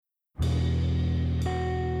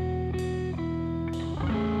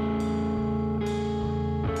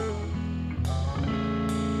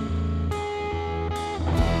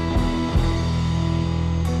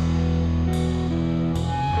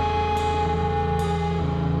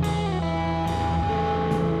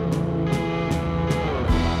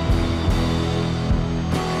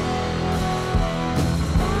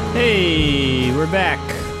Hey, we're back.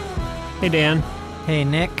 Hey, Dan. Hey,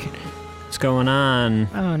 Nick. What's going on?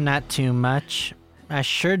 Oh, not too much. I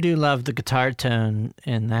sure do love the guitar tone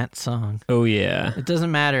in that song. Oh, yeah. It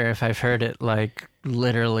doesn't matter if I've heard it like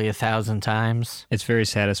literally 1,000 times. It's very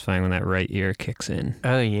satisfying when that right ear kicks in.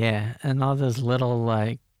 Oh, yeah. And all those little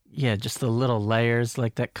just the little layers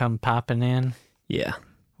like that come popping in. Yeah.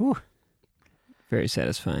 Whew. Very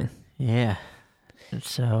satisfying. Yeah.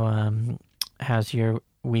 So, how's your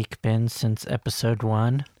week been since episode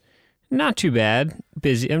 1? Not too bad.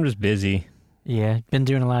 Busy. I'm just busy. Yeah, been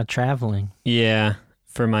doing a lot of traveling. Yeah,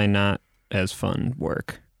 for my not as fun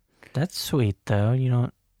work. That's sweet, though.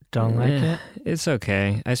 You don't like it? It's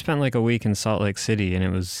okay. I spent like a week in Salt Lake City, and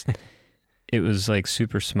it was like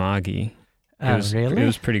super smoggy. Really? It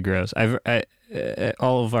was pretty gross.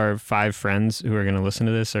 All of our 5 friends who are going to listen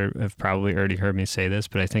to this have probably already heard me say this,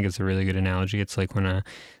 but I think it's a really good analogy. It's like when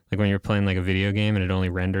you're playing like a video game and it only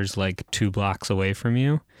renders like 2 blocks away from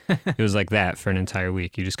you. It was like that for an entire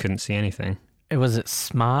week. You just couldn't see anything. Was it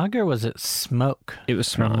smog or was it smoke? It was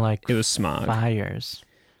smog. It was smog. Fires.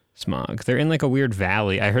 Smog. They're in like a weird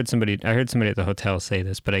valley. I heard somebody at the hotel say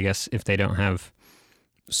this, but I guess if they don't have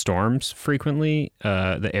storms frequently,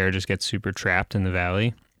 the air just gets super trapped in the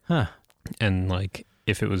valley. Huh. And like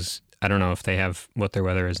if it was, I don't know if they have what their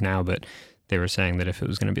weather is now, but they were saying that if it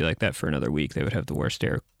was going to be like that for another week, they would have the worst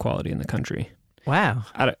air quality in the country. Wow.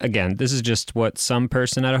 Again, this is just what some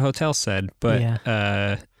person at a hotel said, but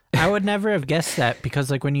yeah. I would never have guessed that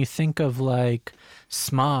because like when you think of like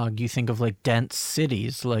smog, you think of like dense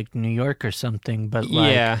cities like New York or something, but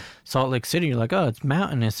like Salt Lake City, you're like, oh, it's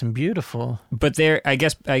mountainous and beautiful. But I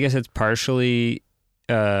guess it's partially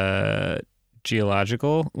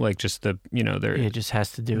geological, like just the, it just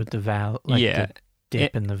has to do with the valley, like the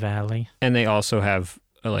dip in the valley. And they also have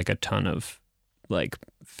like a ton of like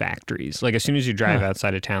factories. Like as soon as you drive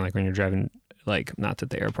outside of town, like when you're driving, like not that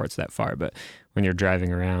the airport's that far, but when you're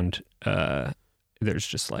driving around, there's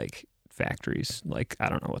just like factories, like I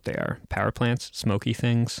don't know what they are, power plants, smoky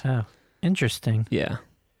things. Oh, interesting. Yeah.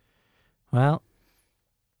 Well,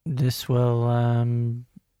 this will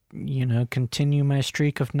continue my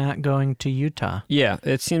streak of not going to Utah. Yeah,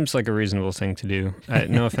 it seems like a reasonable thing to do.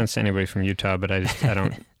 No offense to anybody from Utah, but I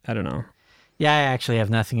don't know. Yeah, I actually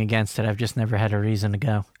have nothing against it. I've just never had a reason to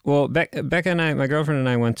go. Well, Becca and I, my girlfriend and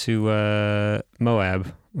I went to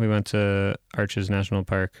Moab. We went to Arches National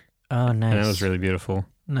Park. Oh, nice. And that was really beautiful.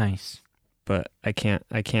 Nice. But I can't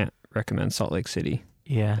recommend Salt Lake City.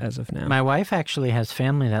 Yeah. As of now. My wife actually has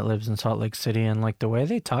family that lives in Salt Lake City, and like the way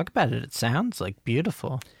they talk about it sounds like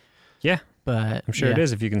beautiful. Yeah. But I'm sure it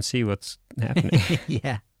is if you can see what's happening.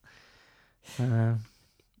 Yeah. We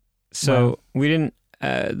didn't.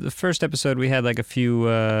 The first episode we had like a few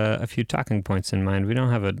talking points in mind. We don't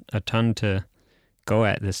have a ton to go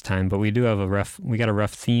at this time, but we do have we got a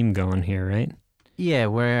rough theme going here, right? Yeah,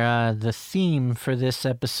 where the theme for this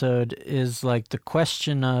episode is like the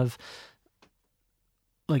question of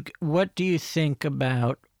like, what do you think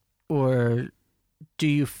about, or do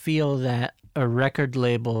you feel that a record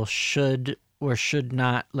label should or should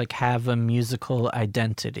not like have a musical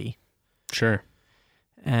identity? Sure.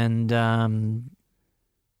 And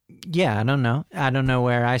yeah, I don't know. I don't know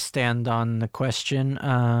where I stand on the question.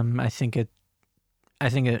 I think it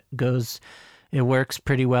works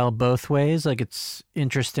pretty well both ways. Like it's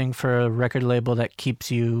interesting for a record label that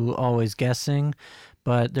keeps you always guessing,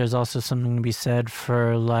 but there's also something to be said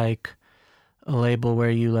for like a label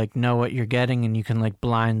where you like know what you're getting and you can like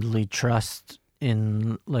blindly trust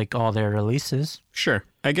in like all their releases. Sure.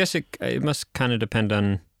 I guess it must kind of depend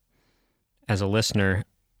on, as a listener,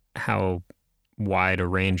 how wide a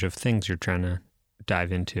range of things you're trying to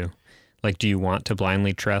dive into. Like, do you want to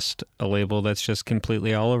blindly trust a label that's just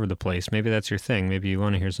completely all over the place? Maybe that's your thing. Maybe you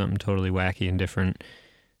want to hear something totally wacky and different.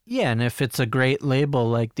 Yeah, and if it's a great label,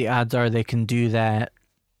 like the odds are they can do that,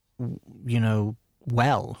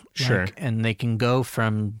 well. Sure. And they can go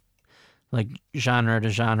from like genre to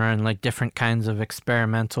genre and like different kinds of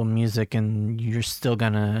experimental music, and you're still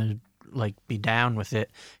gonna like be down with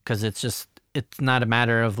it because it's not a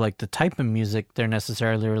matter of like the type of music they're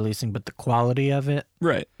necessarily releasing, but the quality of it.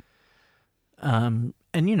 Right. And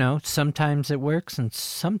sometimes it works and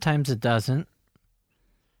sometimes it doesn't.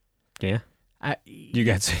 Yeah. You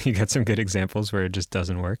got some good examples where it just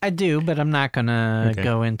doesn't work? I do, but I'm not going to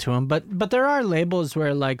go into them. But there are labels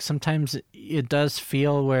where like sometimes it does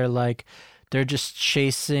feel where like they're just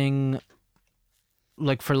chasing,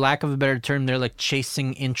 like for lack of a better term, they're like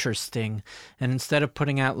chasing interesting. And instead of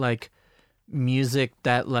putting out like music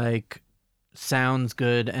that like sounds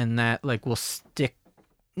good and that like will stick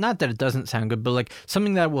not that it doesn't sound good, but like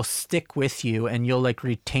something that will stick with you and you'll like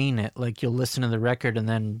retain it. Like you'll listen to the record and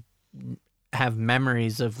then have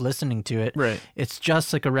memories of listening to it. Right. It's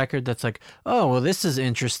just like a record that's like, oh, well, this is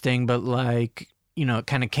interesting, but like, you know, it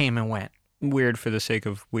kind of came and went. Weird for the sake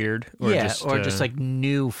of weird. Or just like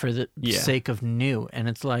new for the sake of new. And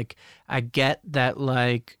it's like, I get that,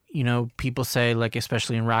 like, you know, people say, like,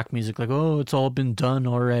 especially in rock music, like, oh, it's all been done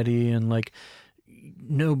already. And like,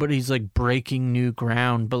 nobody's like breaking new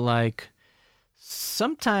ground. But like,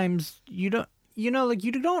 sometimes you don't, you know, like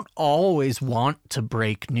you don't always want to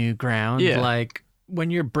break new ground. Yeah. Like when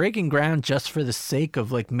you're breaking ground just for the sake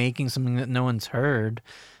of like making something that no one's heard,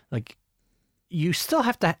 like you still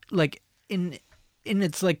have to like, in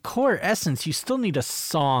its like core essence, you still need a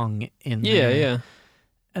song in there. Yeah.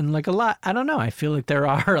 And like a lot, I don't know, I feel like there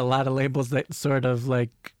are a lot of labels that sort of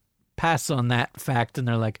like pass on that fact and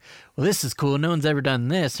they're like, well, this is cool, no one's ever done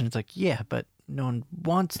this. And it's like, yeah, but no one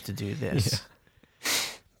wants to do this. Yeah.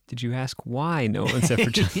 Did you ask why no one's ever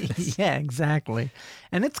done this? Yeah, exactly.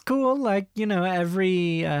 And it's cool, like, you know,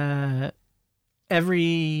 every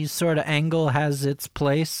sort of angle has its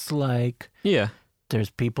place. Like, Yeah. there's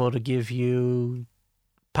people to give you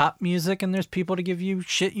pop music and there's people to give you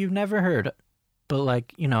shit you've never heard. But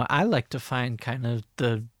like, you know, I like to find kind of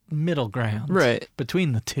the middle ground Right.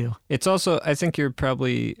 between the two. It's also, I think you're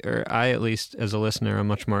probably, or I at least as a listener, I'm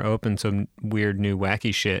much more open to weird, new,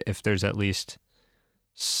 wacky shit if there's at least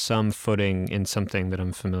some footing in something that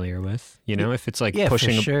I'm familiar with. You know, if it's like Yeah, for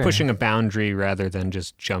pushing sure. pushing a boundary rather than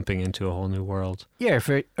just jumping into a whole new world. Yeah,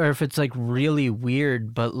 or if it's like really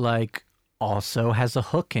weird, but like also has a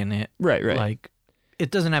hook in it. Right. Like,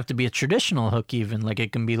 it doesn't have to be a traditional hook even. Like,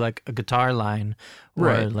 it can be like a guitar line or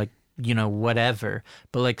Right. like, you know, whatever.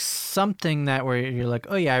 But like something that where you're like,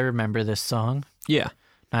 oh yeah, I remember this song. Yeah.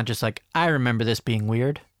 Not just like, I remember this being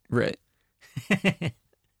weird. Right.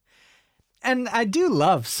 And I do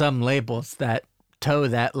love some labels that toe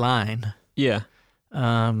that line. Yeah.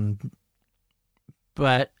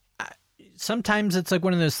 But sometimes it's like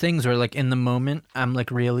one of those things where like in the moment I'm like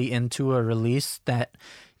really into a release that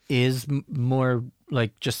is more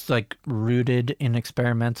like just like rooted in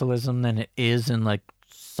experimentalism than it is in like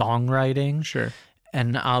songwriting. Sure.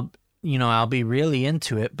 And I'll be really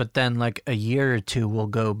into it, but then like a year or two will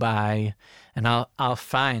go by and I'll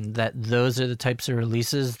find that those are the types of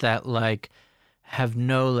releases that like have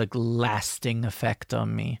no like lasting effect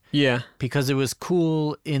on me. Yeah. Because it was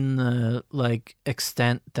cool in the like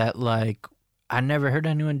extent that like I never heard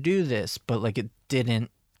anyone do this, but like it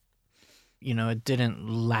didn't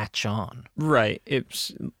latch on. Right.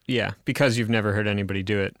 It's, yeah, because you've never heard anybody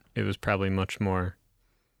do it, it was probably much more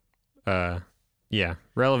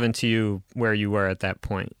relevant to you where you were at that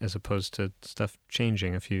point as opposed to stuff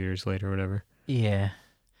changing a few years later or whatever. Yeah.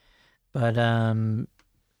 But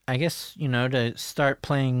I guess, you know, to start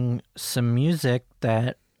playing some music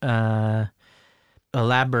that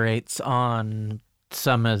elaborates on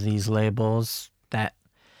some of these labels that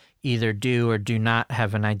either do or do not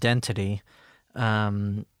have an identity.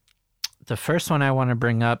 The first one I want to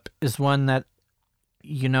bring up is one that,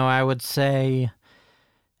 you know, I would say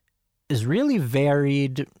is really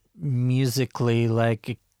varied musically. Like,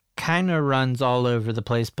 it kind of runs all over the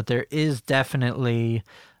place, but there is definitely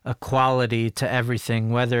a quality to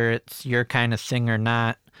everything, whether it's your kind of thing or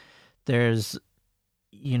not. There's,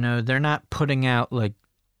 you know, they're not putting out like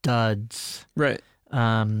duds. Right.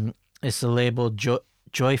 It's the label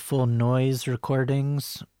Joyful Noise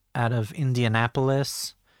Recordings out of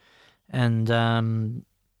Indianapolis. And I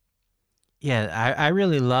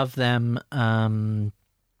really love them.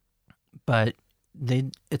 But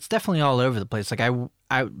it's definitely all over the place. Like,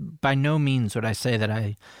 I by no means would I say that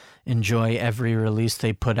I enjoy every release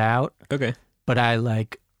they put out. Okay. But I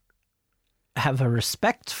like have a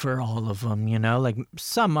respect for all of them, you know? Like,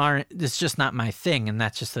 some aren't, it's just not my thing, and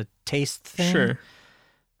that's just a taste thing. Sure.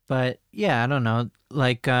 But yeah, I don't know.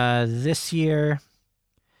 Like, this year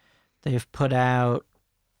they've put out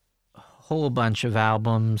a whole bunch of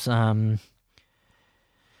albums.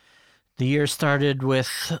 The year started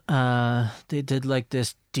with they did like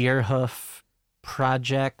this Deerhoof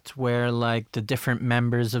project where like the different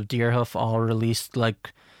members of Deerhoof all released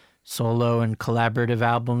like solo and collaborative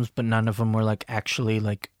albums, but none of them were like actually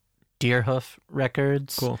like Deerhoof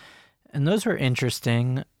records. Cool. And those were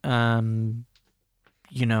interesting.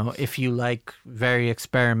 You know, if you like very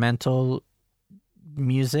experimental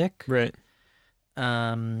music. Right.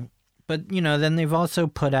 But, you know, then they've also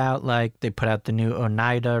put out, like, they put out the new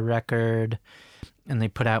Oneida record, and they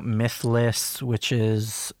put out Mythless, which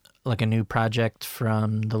is, like, a new project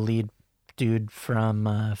from the lead dude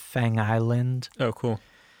from Fang Island. Oh, cool.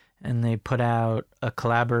 and they put out a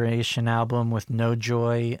collaboration album with No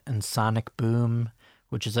Joy and Sonic Boom,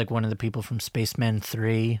 which is like one of the people from Spaceman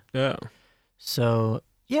 3. Oh. So,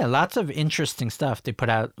 yeah, lots of interesting stuff. They put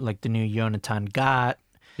out like the new Yonatan Gott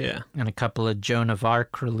Yeah. and a couple of Joan of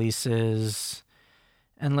Arc releases.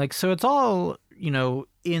 And like, so it's all,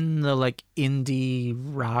 in the like indie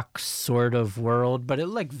rock sort of world, but it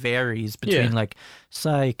like varies between like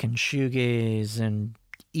psych and shoegaze and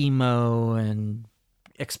emo and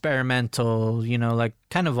experimental, like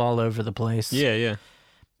kind of all over the place. Yeah.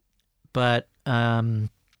 But also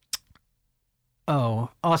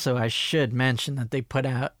I should mention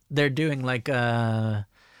that they're doing like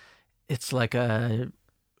it's like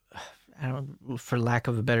for lack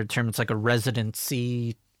of a better term, it's like a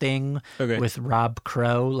residency thing with Rob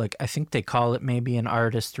Crow. Like I think they call it maybe an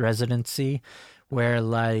artist residency, where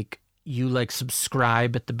like you like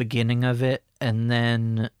subscribe at the beginning of it, and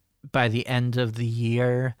then by the end of the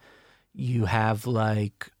year you have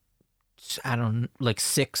like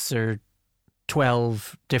 6 or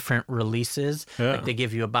 12 different releases. Like they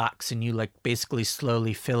give you a box and you like basically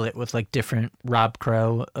slowly fill it with like different Rob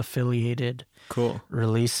Crow affiliated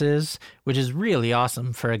releases, which is really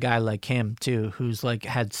awesome for a guy like him too, who's like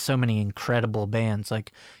had so many incredible bands.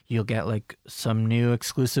 Like you'll get like some new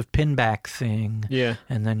exclusive Pinback thing,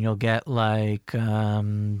 and then you'll get like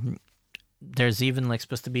there's even like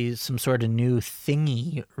supposed to be some sort of new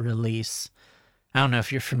Thingy release. I don't know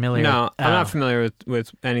if you're familiar. No, I'm not familiar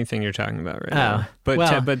with anything you're talking about right now.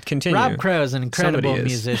 But but continue. Rob Crow is an incredible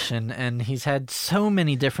musician, and he's had so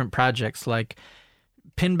many different projects. Like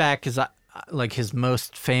Pinback is like his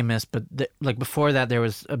most famous, but like before that there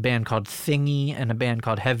was a band called Thingy and a band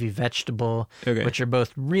called Heavy Vegetable, which are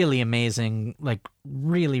both really amazing, like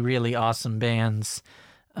really, really awesome bands.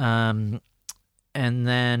 And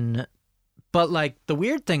then, but like the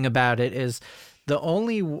weird thing about it is the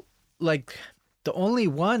only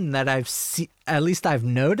one that I've seen, at least I've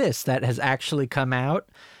noticed, that has actually come out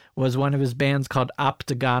was one of his bands called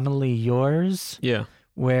Optigonally Yours. Yeah.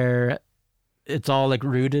 Where it's all like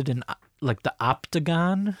rooted in like the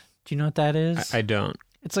octagon. Do you know what that is? I don't.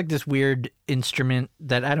 It's like this weird instrument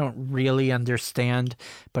that I don't really understand,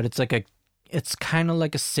 but it's like it's kind of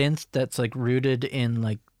like a synth that's like rooted in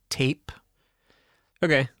like tape.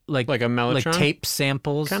 Okay. Like a mellotron? Like tape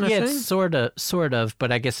samples. Kind of thing? It's sort of,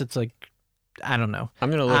 but I guess it's like, I don't know. I'm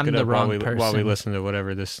going to look it up while we listen to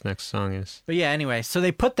whatever this next song is. But yeah, anyway, so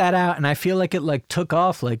they put that out and I feel like it like took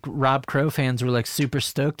off. Like Rob Crow fans were like super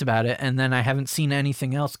stoked about it, and then I haven't seen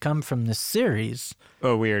anything else come from this series.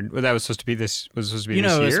 Oh, weird. Well, that was supposed to be this this year?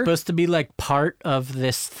 It was supposed to be like part of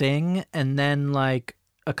this thing, and then like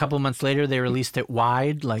a couple months later they released it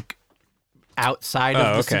wide, like outside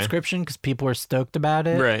of the subscription, because people were stoked about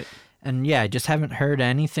it. Right. And yeah, I just haven't heard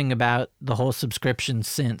anything about the whole subscription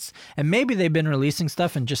since. And maybe they've been releasing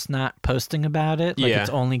stuff and just not posting about it. Like it's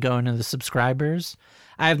only going to the subscribers.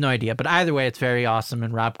 I have no idea. But either way, it's very awesome,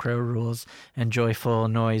 and Rob Crow rules, and Joyful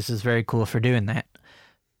Noise is very cool for doing that.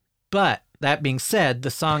 But that being said, the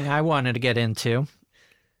song I wanted to get into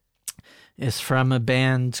is from a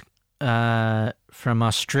band from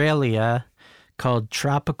Australia called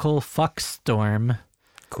Tropical Fuckstorm.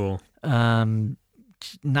 Cool.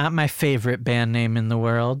 Not my favorite band name in the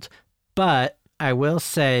world, but I will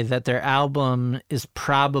say that their album is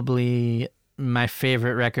probably my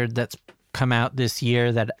favorite record that's come out this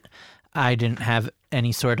year that I didn't have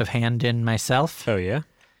any sort of hand in myself. Oh, yeah?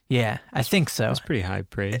 Yeah, I think so. That's pretty high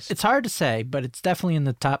praise. It's hard to say, but it's definitely in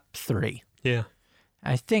the top 3. Yeah.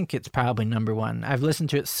 I think it's probably number 1. I've listened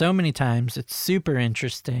to it so many times. It's super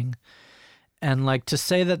interesting. And like to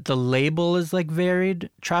say that the label is like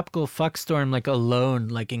varied, Tropical Fuckstorm like alone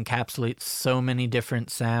like encapsulates so many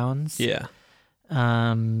different sounds. Yeah.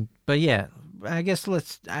 But yeah, I guess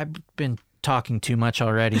I've been talking too much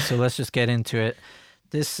already, so let's just get into it.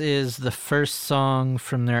 This is the first song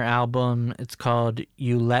from their album. It's called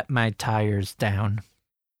You Let My Tires Down.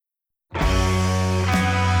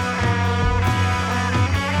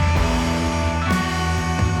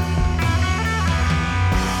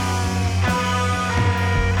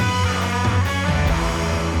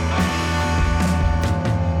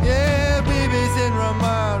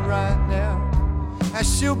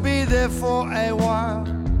 She'll be there for a while,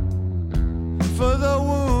 for the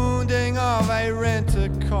wounding of a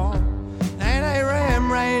rent-a-car and a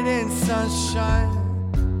ram raid in sunshine.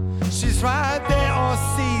 She's right there on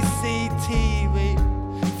CCTV,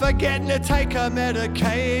 forgetting to take her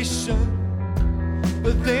medication.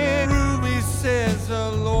 But then Ruby says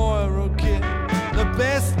her lawyer will get the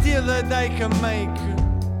best deal that they can make.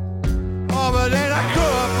 Oh, but then I grew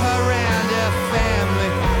up around her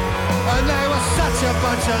family, and they were such a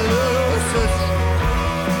bunch of losers.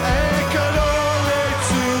 They could only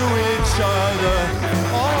to each other.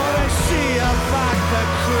 All they see are vodka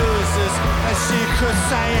cruises, and she could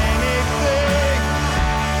say anything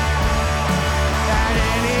at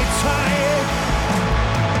any time.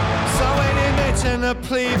 So any mention of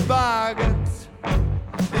plea bargains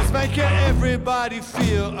is making everybody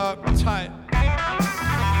feel uptight.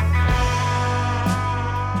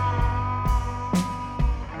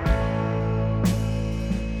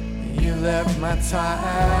 You left my ties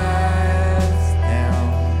down.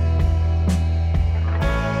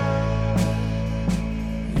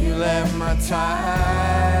 You left my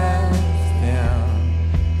ties down.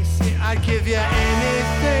 You see, I'd give you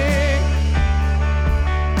anything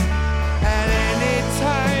at any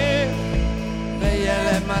time, but you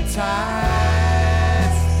left my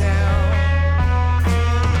ties down.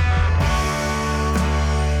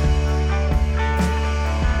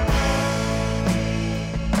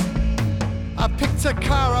 I picked a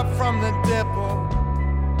car up from the depot.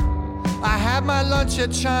 I had my lunch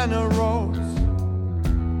at China Rose,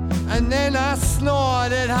 and then I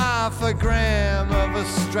snorted half a gram of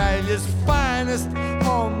Australia's finest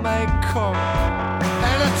homemade coke.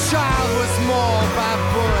 And a child was mauled by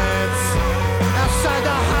bullets outside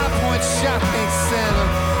the High Point shopping center,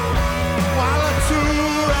 while a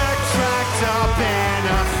two-rack tractor in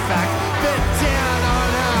effect bit down on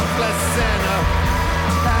our placenta.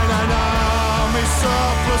 And an army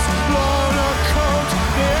surplus loaner coat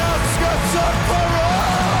the outskirts of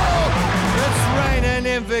parole. It's raining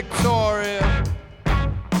in Victoria,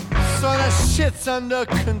 so the shit's under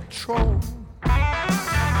control.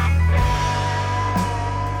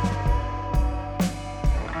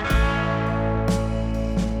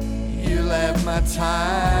 You left my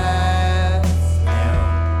ties down.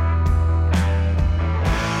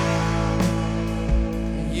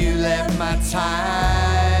 You left my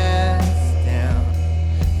ties down.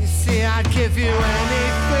 You see, I'd give you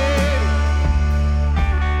anything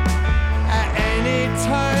at any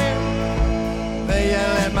time, but you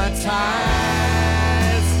left my ties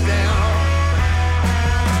down.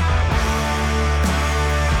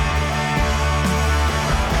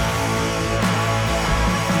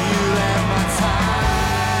 You left my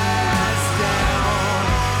ties down.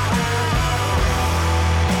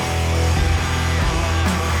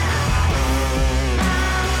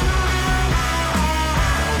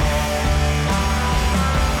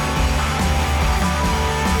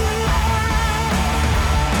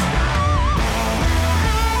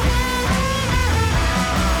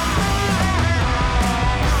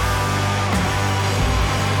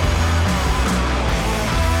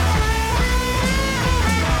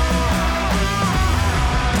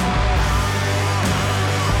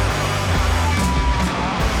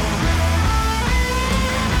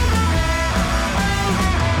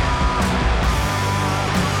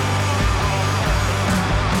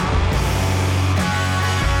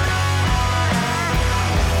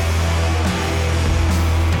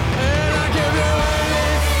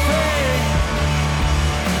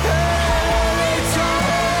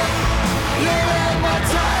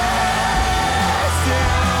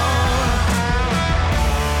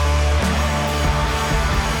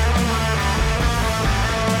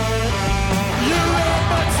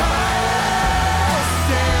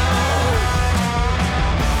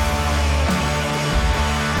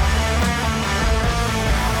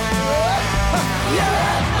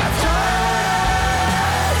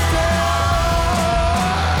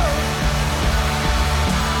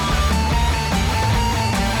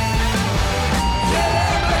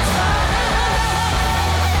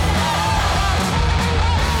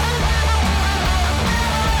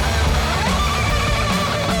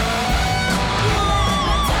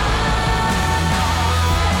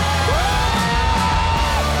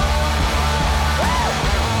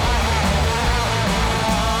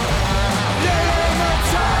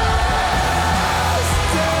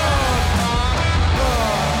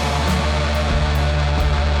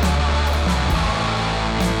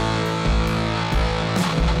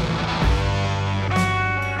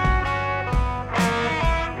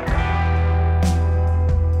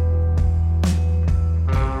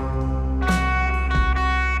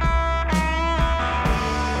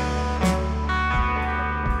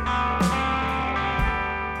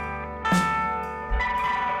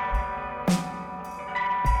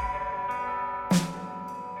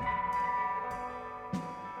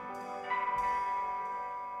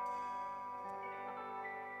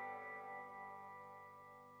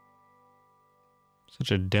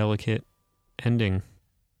 Such a delicate ending.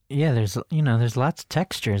 Yeah, there's lots of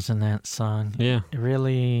textures in that song. Yeah. It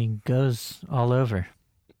really goes all over.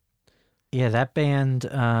 Yeah, that band,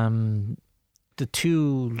 the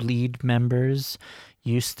two lead members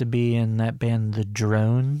used to be in that band, The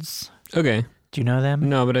Drones. Okay. Do you know them?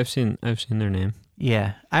 No, but I've seen their name.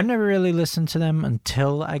 Yeah, I've never really listened to them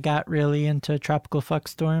until I got really into Tropical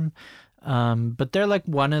Fuckstorm. But they're like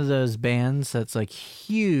one of those bands that's like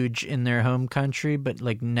huge in their home country, but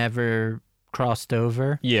like never crossed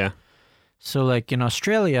over. Yeah. So like in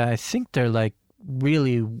Australia, I think they're like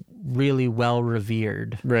really, really well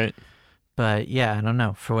revered. Right. But yeah, I don't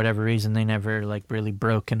know. For whatever reason, they never like really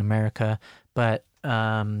broke in America. But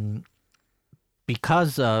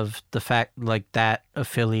because of the fact like that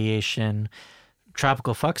affiliation,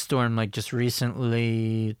 Tropical Fuckstorm like just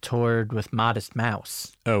recently toured with Modest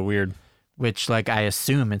Mouse. Oh, weird. Which like I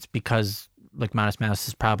assume it's because like Modest Mouse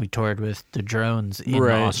has probably toured with the Drones in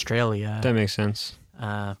Right. Australia. That makes sense.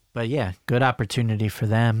 But yeah, good opportunity for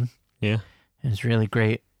them. Yeah. It's really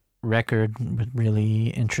great record with really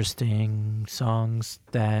interesting songs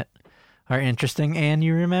that are interesting and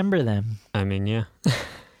you remember them. I mean, yeah.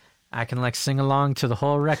 I can like sing along to the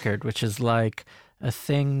whole record, which is like a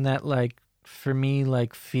thing that like for me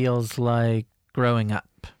like feels like growing up.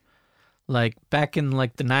 Like back in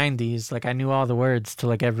like the 90s, like I knew all the words to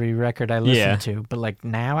like every record I listened to, but like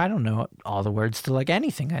now I don't know all the words to like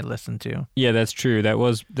anything I listen to. Yeah, that's true. That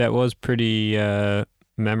was pretty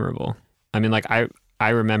memorable. I mean, like I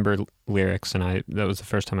remember lyrics, and that was the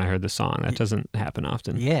first time I heard the song. That doesn't happen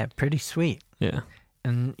often. Yeah, pretty sweet. Yeah.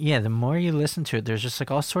 And yeah, the more you listen to it, there's just like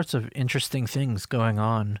all sorts of interesting things going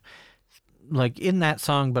on, like in that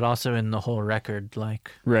song, but also in the whole record.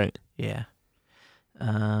 Like, Right. yeah.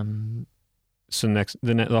 So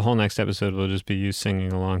the whole next episode will just be you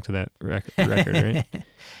singing along to that record, right?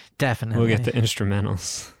 Definitely. We'll get the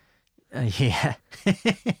instrumentals. Yeah.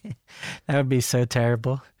 That would be so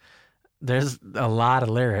terrible. There's a lot of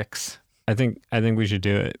lyrics. I think we should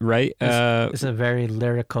do it, right? It's a very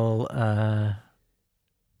lyrical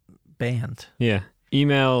band. Yeah.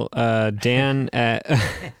 Email Dan at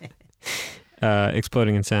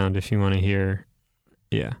Exploding in Sound if you want to hear.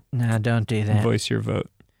 Yeah. No, don't do that. Voice your vote.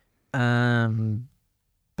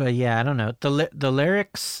 But yeah, I don't know. The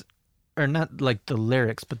lyrics, or not like the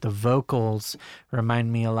lyrics, but the vocals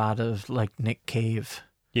remind me a lot of like Nick Cave.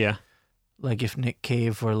 Yeah. Like if Nick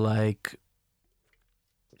Cave were like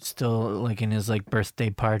still like in his like birthday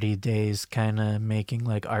party days, kind of making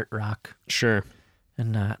like art rock Sure.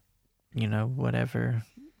 and not, whatever,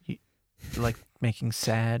 like making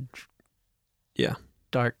sad, Yeah.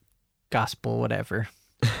 dark gospel, whatever.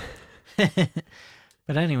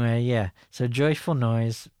 But anyway, yeah. So Joyful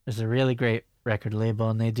Noise is a really great record label,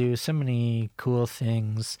 and they do so many cool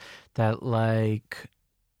things that like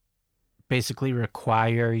basically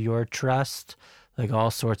require your trust, like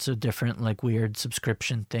all sorts of different like weird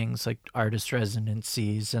subscription things, like artist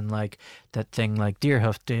residencies, and like that thing like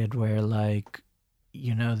Deerhoof did where like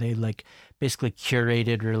they like basically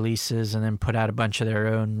curated releases and then put out a bunch of their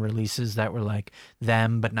own releases that were like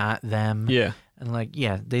them but not them. Yeah. And like,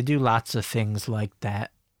 yeah, they do lots of things like that.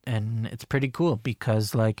 And it's pretty cool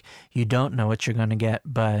because like you don't know what you're going to get,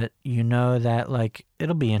 but you know that like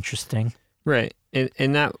it'll be interesting. Right.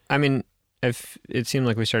 And that, I mean, if it seemed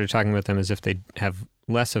like we started talking about them as if they have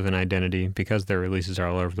less of an identity because their releases are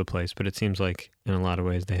all over the place, but it seems like in a lot of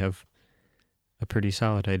ways they have a pretty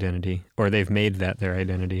solid identity, or they've made that their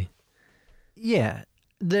identity. Yeah.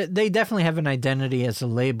 They definitely have an identity as a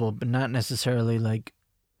label, but not necessarily like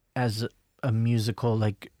as a musical,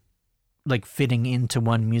 like fitting into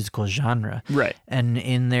one musical genre. Right. And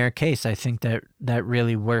in their case, I think that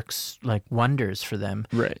really works like wonders for them.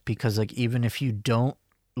 Right. Because like even if you don't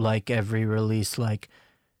like every release, like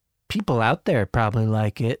people out there probably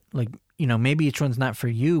like it. Like, maybe each one's not for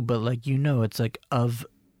you, but like it's like of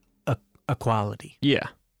a quality. Yeah.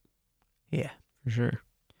 Yeah. For sure.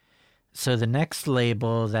 So the next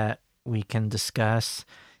label that we can discuss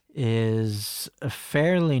is a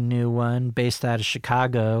fairly new one based out of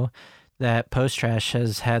Chicago that Post Trash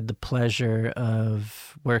has had the pleasure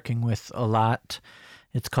of working with a lot.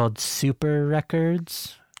 It's called Super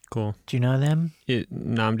Records. Cool. Do you know them?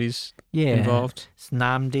 Namdi's Yeah. involved? It's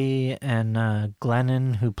Namdi and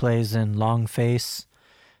Glennon, who plays in Long Face.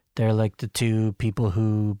 They're like the two people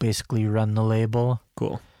who basically run the label.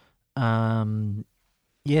 Cool.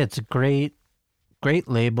 Yeah, it's a great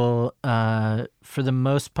label. For the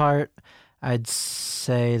most part, I'd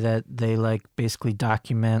say that they like basically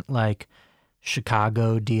document like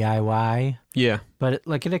Chicago DIY, Yeah. but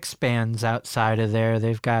it expands outside of there.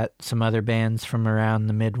 They've got some other bands from around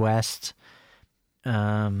the Midwest.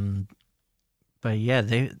 But yeah,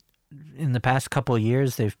 in the past couple of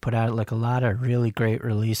years, they've put out like a lot of really great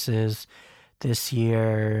releases. This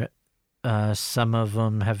year, Some of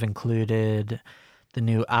them have included the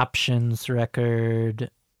new Options record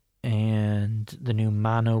and the new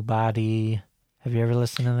Mono Body. Have you ever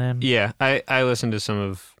listened to them? Yeah, I listened to some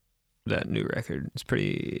of that new record. It's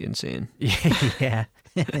pretty insane. Yeah.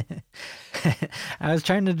 I was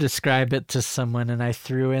trying to describe it to someone and I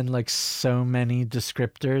threw in like so many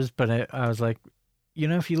descriptors, but I was like,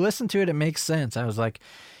 if you listen to it, it makes sense. I was like,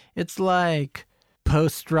 it's like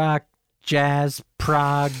post-rock, jazz,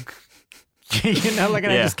 prog, and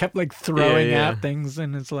I just kept like throwing out things,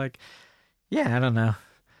 and it's like, I don't know.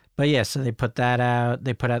 But yeah, so they put that out.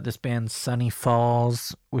 They put out this band Sunny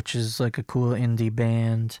Falls, which is like a cool indie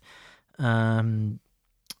band. Sen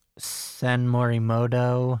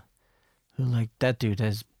Morimoto, who like that dude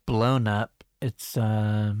has blown up. It's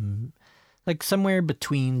like somewhere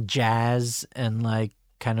between jazz and like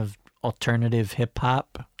kind of alternative hip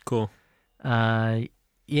hop. Cool.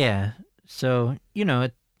 Yeah. So,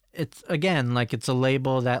 it's again like it's a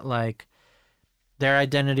label that like their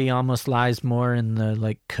identity almost lies more in the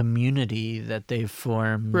like community that they've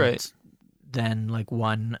formed than like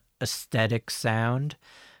one aesthetic sound.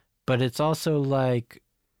 But it's also like,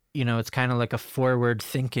 it's kind of like a forward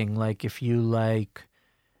thinking. Like if you like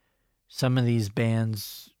some of these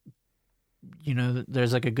bands,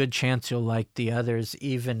 there's like a good chance you'll like the others,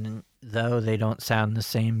 even though they don't sound the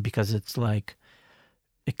same, because it's like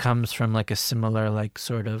it comes from like a similar like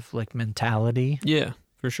sort of like mentality. Yeah,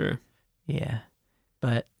 for sure. Yeah.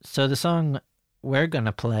 But so the song we're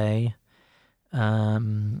gonna play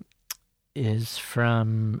is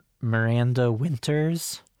from Miranda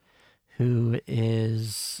Winters, who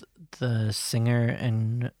is the singer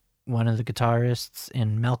and one of the guitarists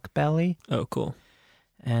in Milk Belly. Oh, cool.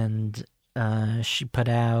 And she put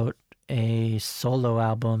out a solo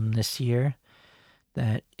album this year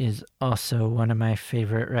that is also one of my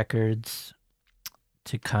favorite records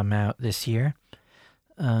to come out this year.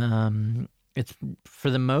 It's for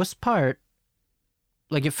the most part,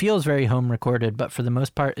 like it feels very home recorded, but for the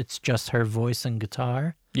most part, it's just her voice and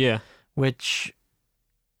guitar. Yeah. Which,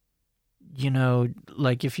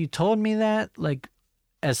 like if you told me that, like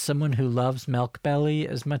as someone who loves Milk Belly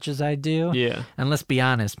as much as I do. Yeah. And let's be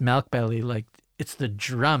honest, Milk Belly, like it's the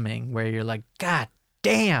drumming where you're like, God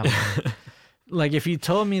damn. Like if you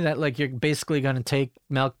told me that like you're basically going to take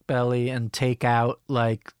Milk Belly and take out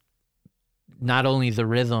like not only the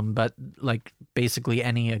rhythm, but like basically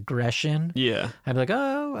any aggression. Yeah. I'd be like,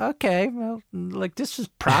 oh, okay. Well, like this is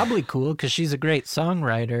probably cool because she's a great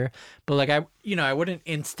songwriter. But like I wouldn't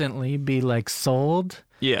instantly be like sold.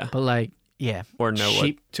 Yeah. But like, yeah. Or know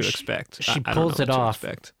what to expect. She pulls it off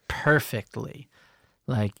perfectly.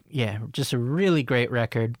 Like, yeah, just a really great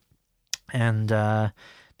record. And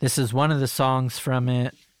this is one of the songs from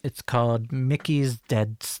it. It's called Mickey's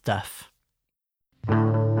Dead Stuff.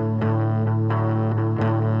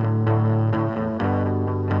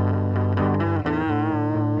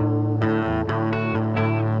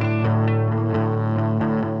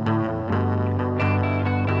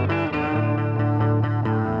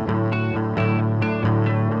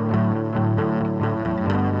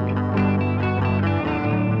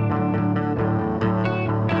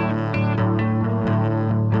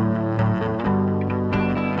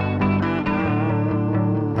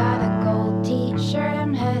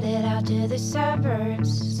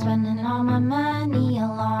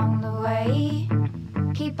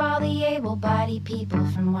 People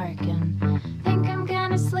from working. Think I'm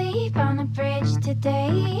gonna sleep on the bridge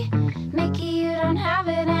today. Mickey, you don't have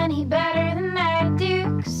it any better than I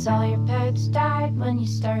do, 'cause all your pets died when you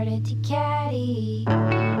started to caddy.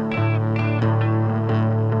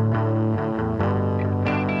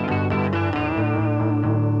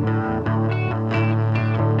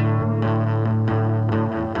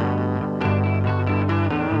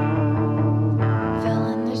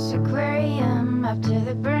 Filling this aquarium up to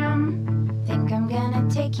the brim. Think I'm gonna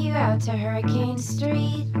take you out to Hurricane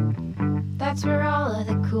Street. That's where all of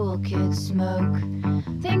the cool kids smoke.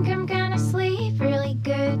 Think I'm gonna sleep really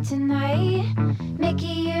good tonight. Mickey,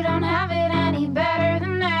 you don't have it any better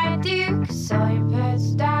than I do, 'cause all your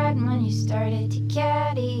pets died when you started to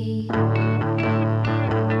caddy.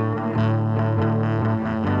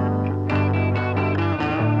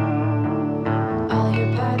 All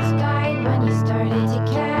your pets died when you started to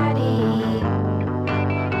caddy.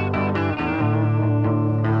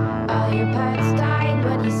 All your pets died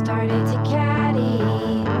when you started to caddy.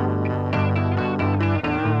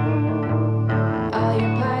 All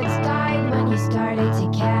your pets died when you started to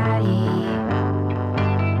caddy.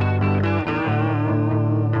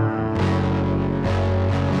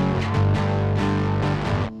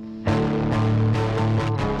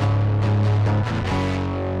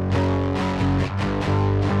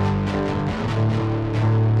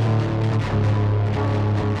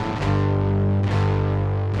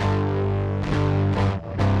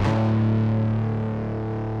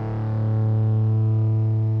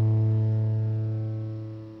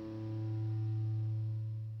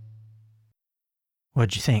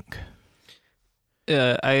 What'd you think?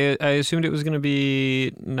 I assumed it was going to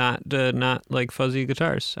be not like fuzzy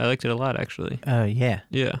guitars. I liked it a lot, actually. Oh, yeah.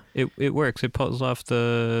 Yeah, it works. It pulls off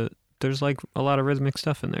there's like a lot of rhythmic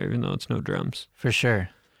stuff in there, even though it's no drums. For sure.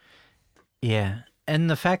 Yeah. And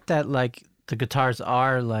the fact that like the guitars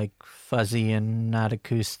are like fuzzy and not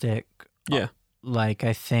acoustic. Yeah. Like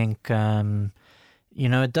I think,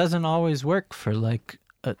 it doesn't always work for like,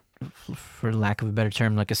 for lack of a better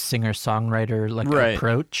term, like a singer-songwriter like Right.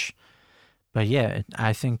 approach. But yeah,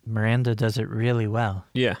 I think Miranda does it really well.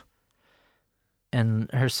 Yeah. And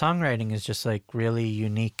her songwriting is just like really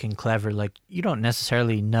unique and clever. Like you don't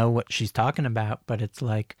necessarily know what she's talking about, but it's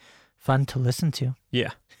like fun to listen to.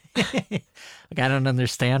 Yeah. Like I don't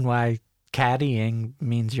understand why caddying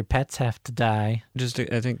means your pets have to die.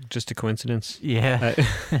 I think just a coincidence. Yeah.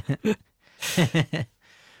 But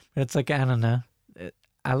it's like, I don't know.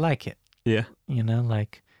 I like it. Yeah.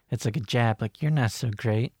 Like it's like a jab. Like, you're not so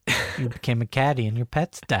great. You became a caddy and your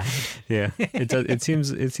pets died. Yeah. It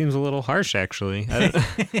seems a little harsh, actually. I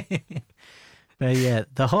don't, But yeah,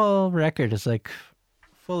 the whole record is like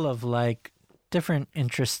full of like different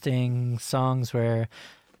interesting songs where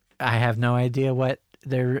I have no idea what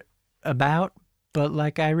they're about, but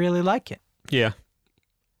like I really like it. yeah.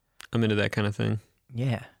 I'm into that kind of thing.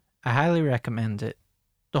 Yeah, I highly recommend it.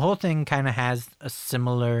 The whole thing kind of has a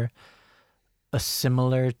similar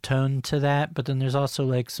tone to that, but then there's also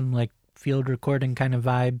like some like field recording kind of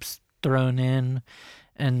vibes thrown in,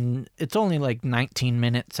 and it's only like 19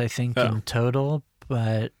 minutes I think in total,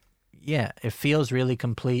 but yeah, it feels really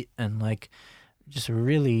complete and like just a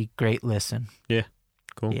really great listen. Yeah.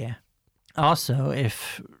 Cool. Yeah. Also,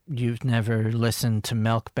 if you've never listened to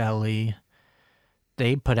Milk Belly,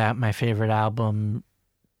 they put out my favorite album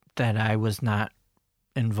that I was not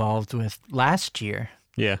involved with last year.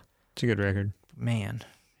 Yeah. It's a good record. Man,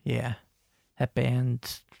 yeah. That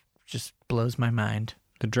band just blows my mind.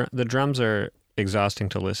 The drums are exhausting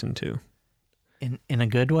to listen to. In a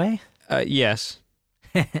good way? Yes.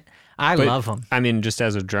 I But, love him. I mean, just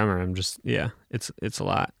as a drummer, I'm just, yeah, it's a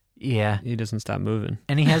lot. Yeah. He doesn't stop moving.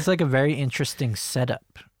 And he has like a very interesting setup.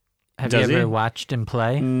 Have Does you ever he? watched him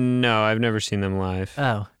play? No, I've never seen them live.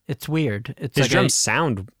 Oh, it's weird. It's His like drums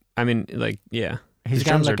sound, I mean, like, yeah. He's His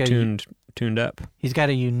got drums like are a- tuned up. he's got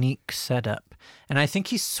a unique setup. And I think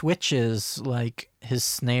he switches like his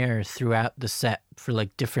snare throughout the set for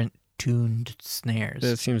like different tuned snares,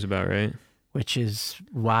 That seems about right. which is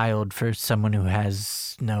wild for someone who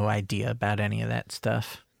has no idea about any of that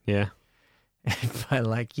stuff. Yeah. But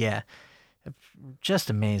like, yeah,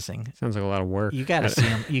 just amazing. Sounds like a lot of work. You gotta see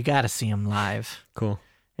him. You gotta see him live. Cool.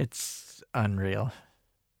 It's unreal.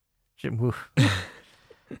 Woo.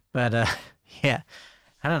 But yeah,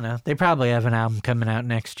 I don't know. They probably have an album coming out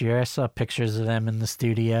next year. I saw pictures of them in the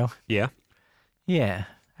studio. Yeah. Yeah,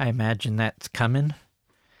 I imagine that's coming.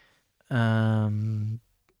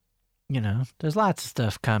 There's lots of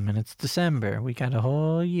stuff coming. It's December. We got a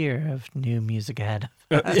whole year of new music ahead.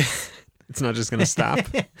 It's not just going to stop.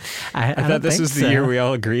 I I thought this was the year we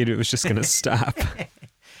all agreed it was just going to stop.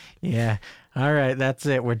 Yeah. All right, that's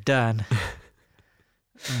it. We're done.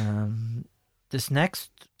 This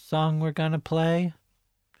next song we're going to play,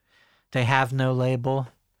 they have no label,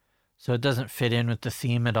 so it doesn't fit in with the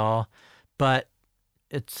theme at all. But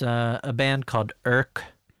it's a band called Irk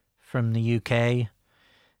from the UK,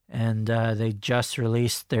 and they just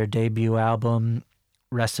released their debut album,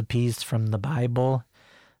 Recipes from the Bible,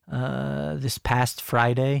 this past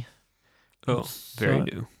Friday. Oh, very So-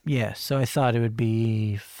 new. Yeah, so I thought it would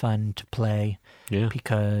be fun to play Yeah.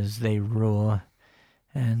 because they rule.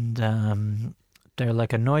 And they're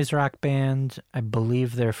like a noise rock band. I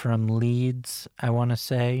believe they're from Leeds, I want to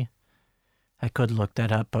say. I could look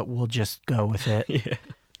that up, but we'll just go with it. Yeah.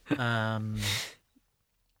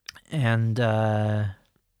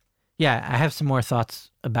 Yeah, I have some more thoughts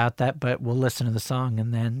about that, but we'll listen to the song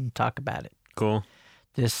and then talk about it. Cool.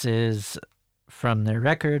 This is from their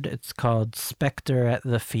record. It's called Spectre at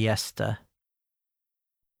the Fiesta.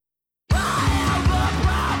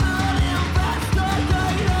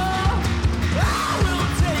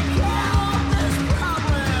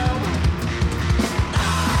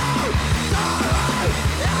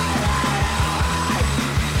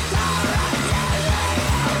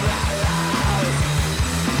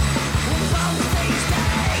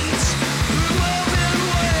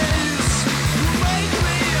 Make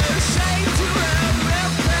me ashamed to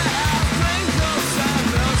admit that I think of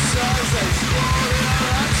sadness as a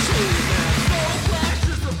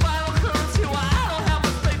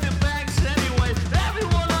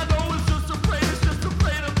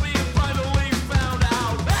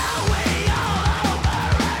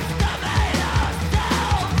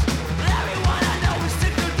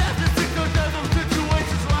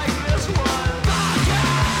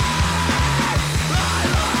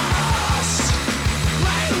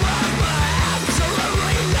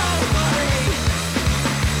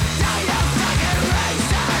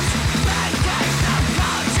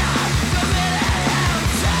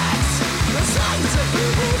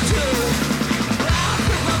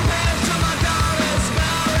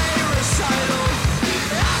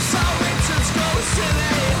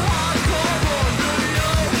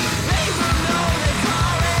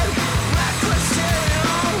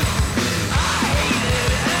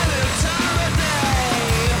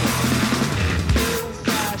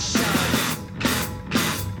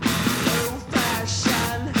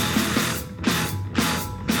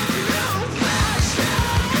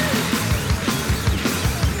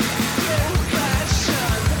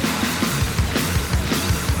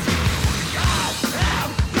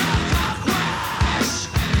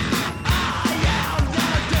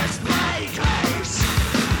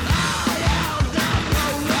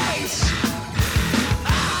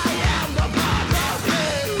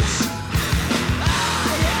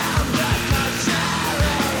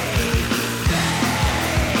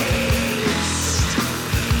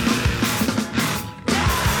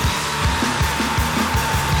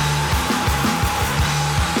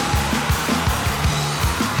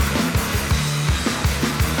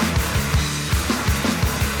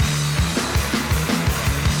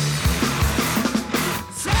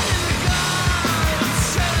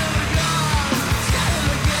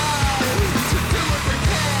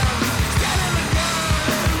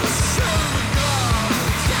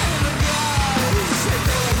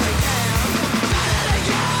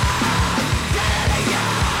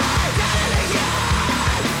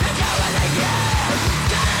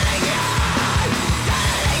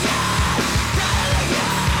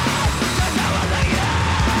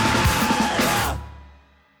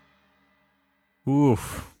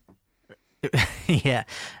Oof. Yeah.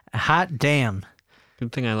 Hot damn.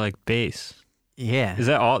 Good thing I like bass. Yeah. Is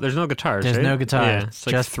that all? There's no guitars, There's right? no guitar. Yeah, it's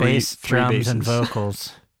like just three bass, drums, and basses.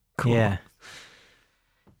 vocals. Cool. Yeah.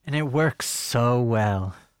 And it works so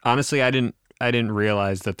well. Honestly, I didn't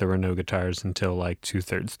realize that there were no guitars until like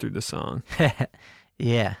 2/3 through the song.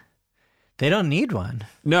 Yeah. They don't need one.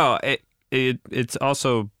 No, it's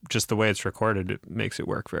also just the way it's recorded. It makes it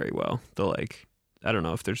work very well. I don't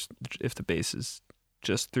know if the bass is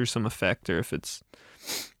just through some effect or if it's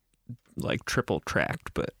like triple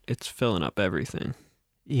tracked, but it's filling up everything.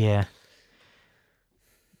 Yeah.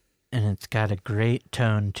 And it's got a great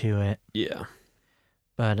tone to it. Yeah.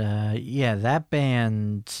 But yeah, that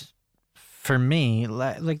band, for me,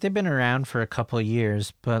 like they've been around for a couple of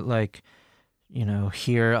years, but like, you know,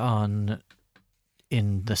 here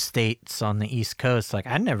in the States on the East Coast, like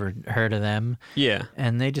I never heard of them. Yeah.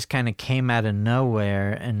 And they just kind of came out of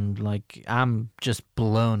nowhere, and like I'm just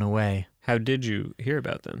blown away. How did you hear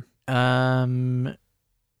about them?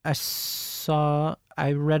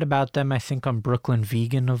 I read about them, I think, on Brooklyn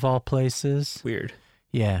Vegan of all places. Weird.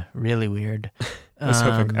 Yeah, really weird. I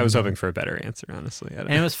was hoping for a better answer, honestly.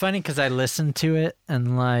 And it was funny because I listened to it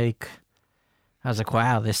and like I was like,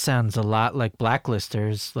 wow, this sounds a lot like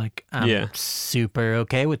Blacklisters. Like I'm super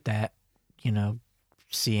okay with that, you know,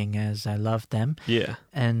 seeing as I love them. Yeah.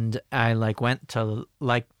 And I like went to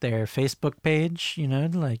like their Facebook page, you know,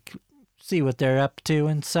 like see what they're up to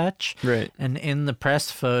and such. Right. And in the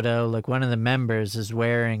press photo, like one of the members is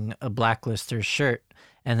wearing a Blacklisters shirt.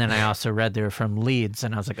 And then I also read they were from Leeds,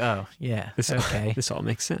 and I was like, oh, yeah, okay. This all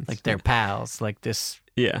makes sense. Like they're pals. Like this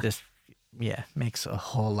makes a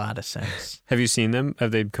whole lot of sense. Have you seen them?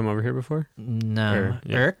 Have they come over here before? No.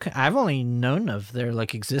 Irk, I've only known of their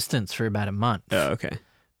like existence for about a month. Oh, okay.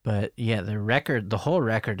 But yeah, the whole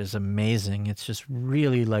record is amazing. It's just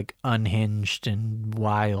really like unhinged and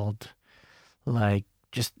wild. Like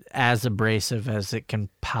just as abrasive as it can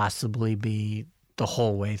possibly be the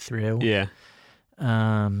whole way through. Yeah.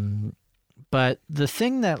 But the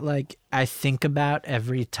thing that like I think about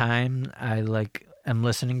every time I like am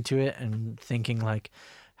listening to it and thinking like,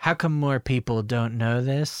 how come more people don't know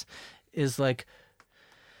this, is like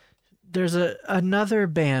there's another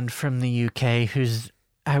band from the UK who's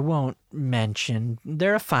I won't mention.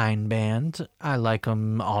 They're a fine band. I like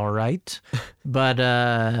them all right, but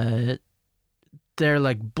they're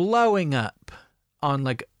like blowing up on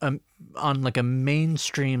like a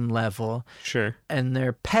mainstream level. Sure. And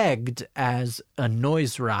they're pegged as a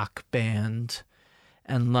noise rock band.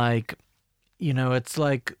 And like, you know, it's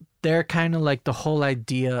like they're kind of like the whole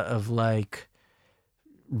idea of like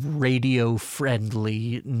radio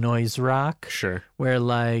friendly noise rock. Sure. Where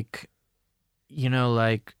like, you know,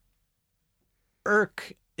 like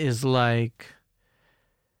Irk is like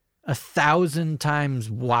 1,000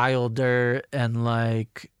 times wilder and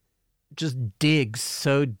like just digs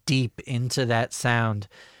so deep into that sound,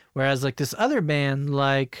 whereas like this other band,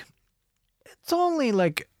 like it's only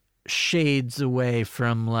like shades away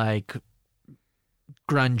from like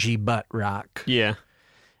grungy butt rock. Yeah.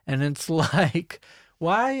 And it's like,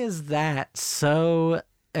 why is that so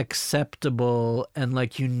acceptable and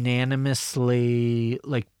like unanimously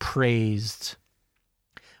like praised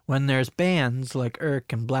when there's bands like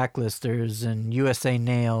Irk and Blacklisters and USA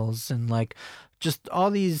Nails and like just all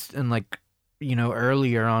these, and like, you know,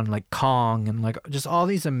 earlier on like Kong and like just all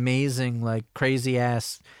these amazing like crazy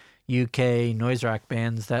ass UK noise rock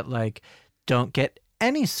bands that like don't get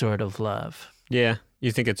any sort of love. Yeah.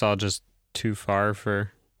 You think it's all just too far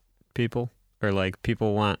for people, or like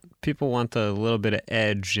people want the little bit of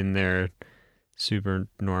edge in their super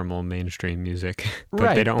normal mainstream music, but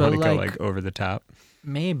right, they don't want to go like like over the top.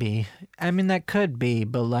 Maybe. I mean, that could be,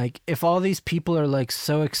 but like if all these people are like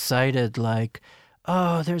so excited, like,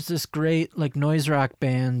 oh, there's this great like noise rock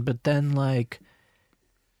band, but then like,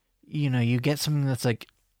 you know, you get something that's like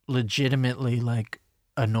legitimately like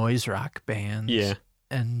a noise rock band. Yeah.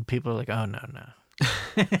 And people are like, oh, no.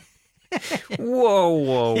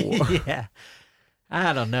 Whoa. Yeah.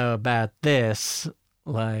 I don't know about this.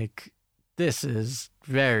 Like, this is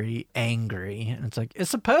very angry. And it's like, it's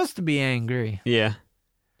supposed to be angry. Yeah.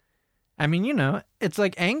 I mean, you know, it's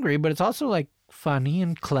like angry, but it's also like funny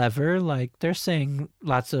and clever. Like they're saying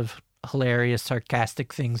lots of hilarious,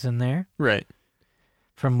 sarcastic things in there. Right.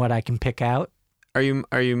 From what I can pick out. Are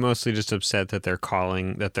you mostly just upset that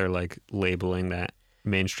they're like labeling that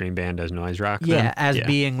mainstream band as noise rock? Yeah, as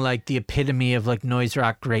being like the epitome of like noise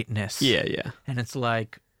rock greatness. Yeah. And it's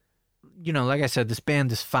like, you know, like I said, this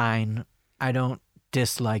band is fine. I don't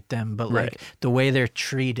dislike them, but like the way they're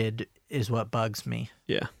treated is what bugs me.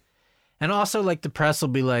 Yeah. And also like the press will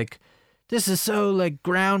be like, this is so like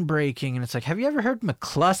groundbreaking. And it's like, have you ever heard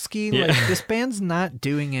McCluskey? Yeah. Like, this band's not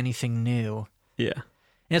doing anything new. Yeah.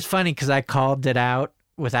 And it's funny because I called it out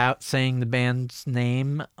without saying the band's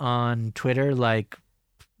name on Twitter, like,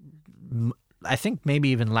 I think maybe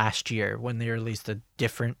even last year when they released a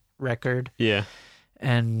different record. Yeah.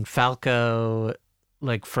 And Falco,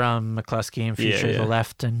 like from McCluskey and Future the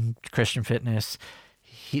Left and Christian Fitness,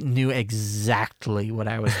 he knew exactly what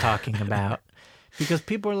I was talking about. Because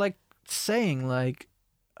people were like saying like,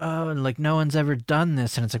 oh, and like no one's ever done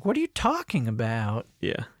this. And it's like, what are you talking about?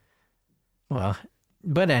 Yeah. Well,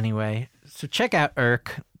 but anyway, so check out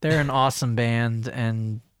Irk. They're an awesome band,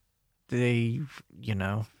 and they, you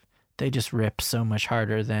know, they just rip so much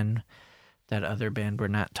harder than that other band we're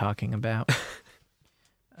not talking about.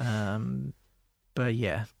 But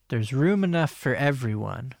yeah, there's room enough for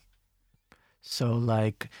everyone. So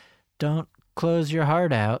like, don't close your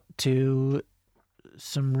heart out to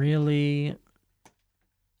some really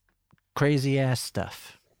crazy ass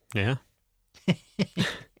stuff. Yeah.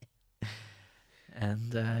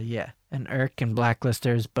 And and Irk and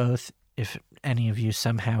Blacklisters both, if any of you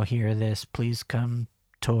somehow hear this, please come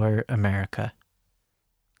tour America.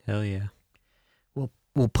 Hell yeah.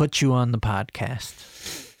 We'll put you on the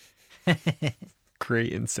podcast.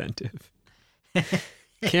 Great incentive.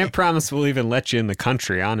 Can't promise we'll even let you in the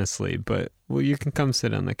country, honestly, but well, you can come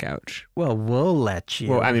sit on the couch. Well, we'll let you.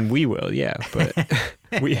 Well, I mean, we will, yeah, but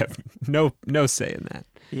we have no say in that.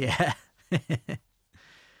 Yeah.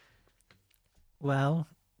 Well,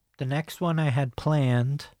 the next one I had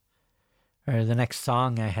planned, or the next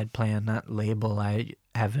song I had planned, not label, I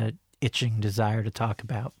have an itching desire to talk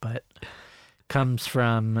about, but comes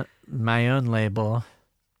from my own label,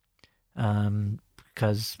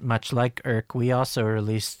 because much like Irk, we also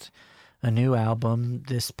released a new album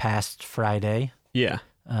this past Friday. Yeah.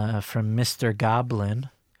 From Mr. Goblin.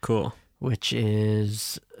 Cool. Which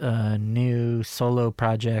is a new solo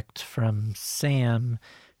project from Sam,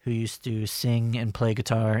 who used to sing and play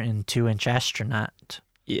guitar in 2-Inch Astronaut.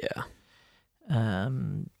 Yeah.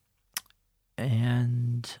 And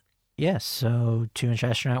yeah, so 2-Inch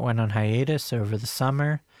Astronaut went on hiatus over the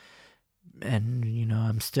summer. And, you know,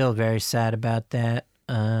 I'm still very sad about that.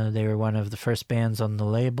 They were one of the first bands on the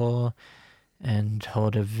label and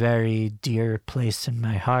hold a very dear place in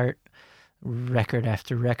my heart. Record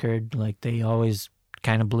after record, like, they always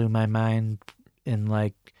kind of blew my mind in,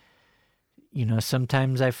 like, you know,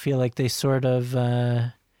 sometimes I feel like they sort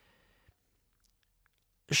of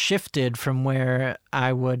shifted from where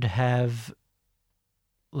I would have,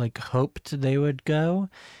 like, hoped they would go.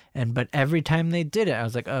 But every time they did it, I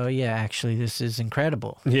was like, oh, yeah, actually, this is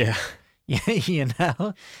incredible. Yeah. You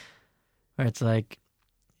know? Where it's like,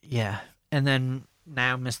 yeah. And then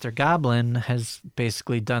now Mr. Goblin has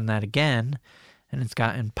basically done that again, and it's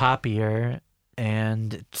gotten poppier,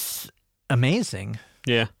 and it's amazing.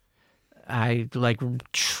 Yeah. I like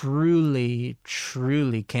truly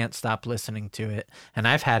can't stop listening to it, and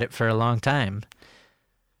I've had it for a long time.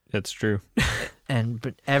 That's true.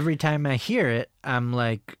 But every time I hear it, I'm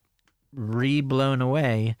like blown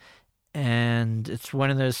away, and it's one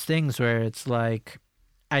of those things where it's like,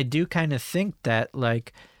 I do kind of think that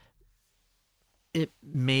like it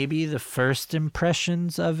maybe the first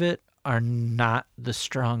impressions of it are not the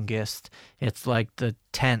strongest. It's like the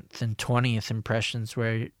 10th and 20th impressions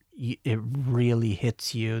where it really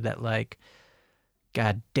hits you that like,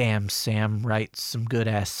 God damn, Sam writes some good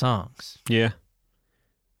ass songs. Yeah.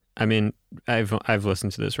 I mean, I've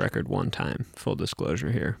listened to this record one time, full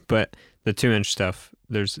disclosure here, but the 2-inch stuff,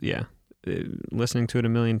 there's, listening to it a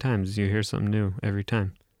million times, you hear something new every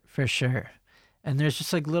time. For sure. And there's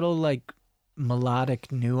just like little like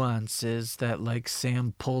melodic nuances that like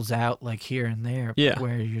Sam pulls out like here and there. Yeah.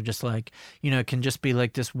 Where you're just like, you know, it can just be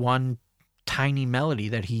like this one tiny melody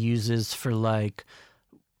that he uses for like,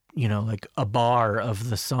 you know, like a bar of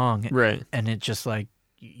the song. Right. And it just like,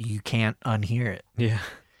 you can't unhear it. Yeah.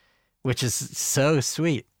 Which is so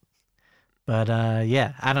sweet. But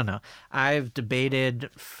yeah, I don't know. I've debated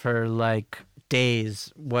for like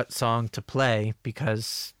days what song to play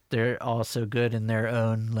because they're all so good in their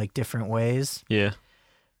own like different ways. Yeah.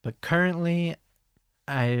 But currently,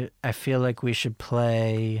 I feel like we should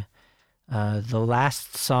play the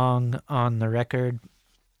last song on the record.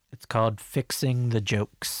 It's called Fixing the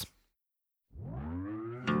Jokes.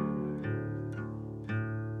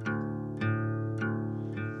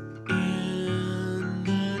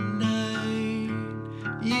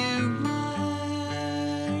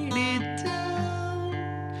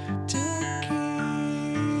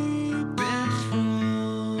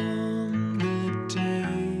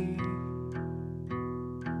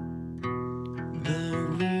 The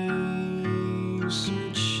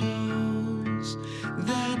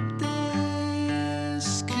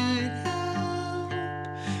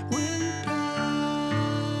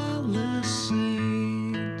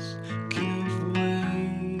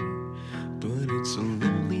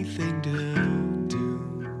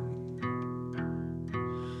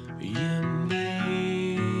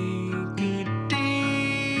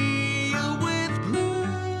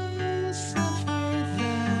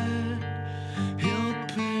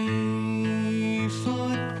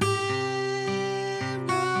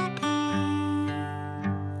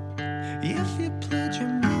if you pledge your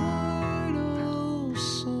mortal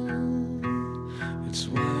soul. It's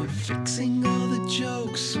why I'm fixing all the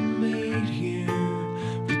jokes I made here,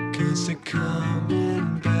 because they're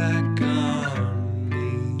coming back on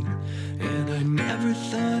me. And I never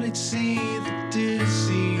thought I'd see the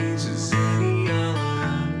disease as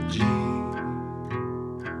ideology.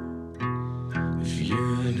 If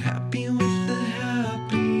you're unhappy with the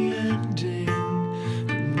happy ending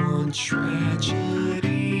and want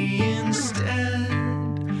tragedy instead,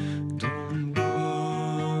 don't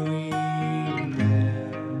worry, man.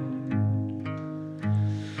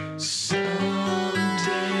 Someday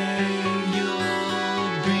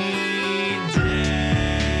you'll be dead.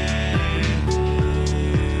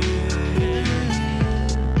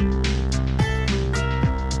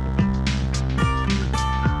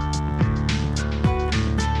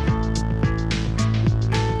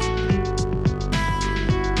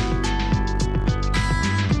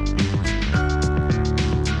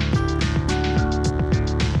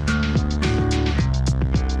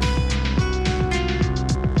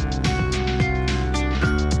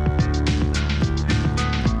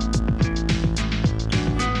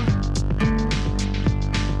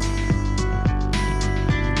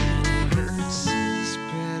 Hurts as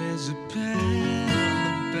bad as a pat on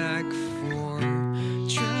the back for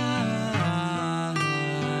trying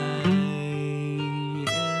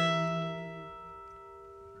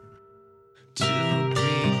to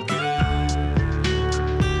be good.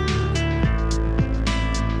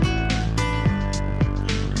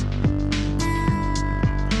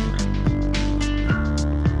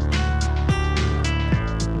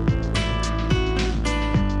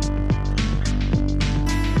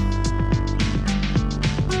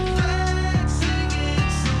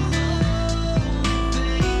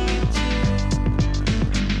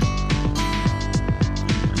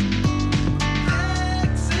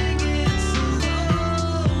 Flexing is a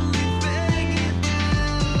lonely thing to do.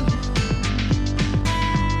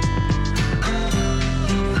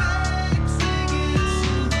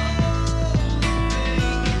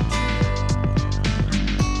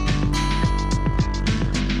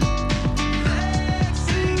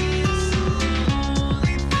 Flexing is a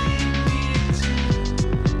lonely thing to do. Flexing is a lonely thing to do.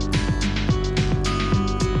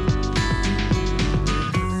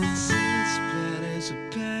 Hurts as bad as a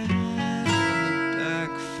pat on the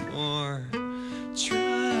back for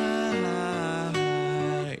trying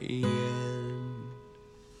to be good.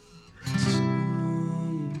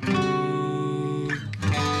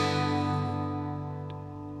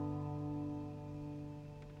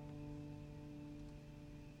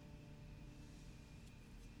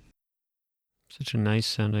 Such a nice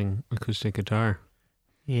sounding acoustic guitar.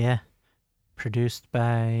 Yeah. Produced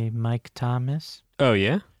by Mike Thomas. Oh,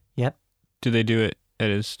 yeah? Yep. Do they do it at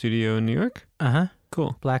his studio in New York? Uh-huh.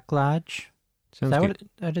 Cool. Black Lodge. Sounds Is that good. what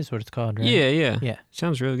that is what it's called, right? Yeah, yeah. Yeah.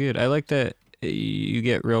 Sounds real good. I like that you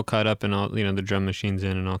get real caught up in all, the drum machines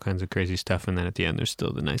in and all kinds of crazy stuff. And then at the end, there's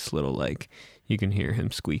still the nice little, you can hear him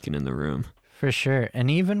squeaking in the room. For sure. And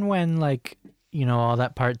even when all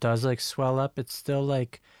that part does swell up, it's still the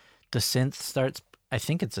synth starts, I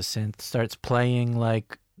think it's a synth, starts playing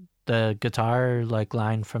the guitar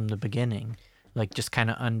line from the beginning, just kind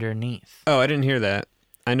of underneath. Oh, I didn't hear that.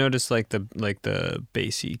 I noticed the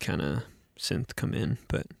bassy kind of synth come in,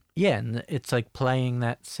 but Yeah, and it's playing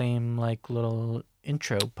that same little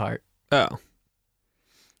intro part. oh,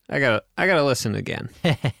 I gotta listen again.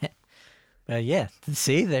 But yeah,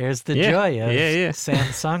 see, there's the Yeah, joy of yeah.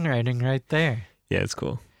 Sam's songwriting right there. Yeah, it's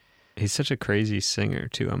cool. He's such a crazy singer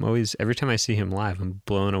too. Every time I see him live, I'm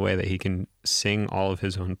blown away that he can sing all of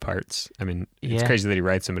his own parts. I mean, it's Yeah. crazy that he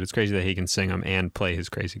writes them, but it's crazy that he can sing them and play his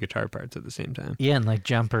crazy guitar parts at the same time. Yeah, and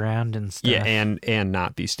jump around and stuff. Yeah, and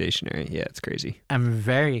not be stationary. Yeah, it's crazy. I'm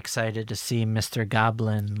very excited to see Mr.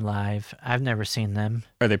 Goblin live. I've never seen them.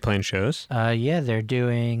 Are they playing shows? Yeah, they're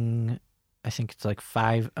doing, I think it's a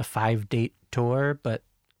 5-date tour, but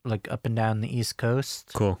up and down the East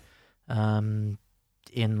Coast. Cool.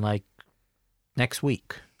 In next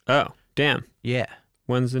week. Oh, damn. Yeah.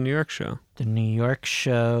 When's the New York show? The New York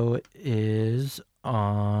show is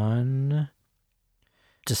on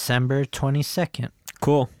December 22nd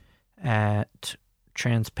Cool. at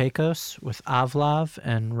Trans Pecos with Avlov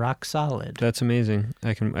and Rock Solid. That's amazing.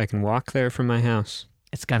 I can walk there from my house.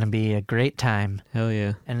 It's going to be a great time. Hell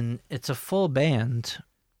yeah. And it's a full band.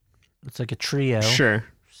 It's like a trio. Sure.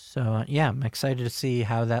 So, yeah, I'm excited to see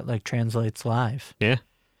how that translates live. Yeah.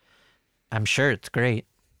 I'm sure it's great.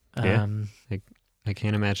 Yeah. I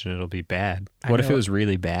can't imagine it'll be bad. I What if know. it was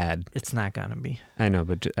really bad? It's not going to be. I know,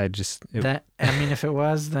 but If it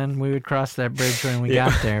was, then we would cross that bridge when we Yeah.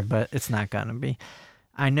 got there, but it's not going to be.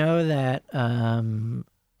 I know that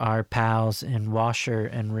our pals in Washer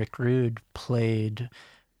and Rick Rude played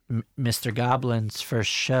Mr. Goblin's first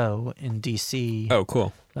show in D.C. Oh,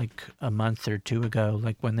 cool. like a month or two ago,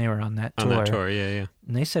 like when they were on that tour. On that tour, yeah.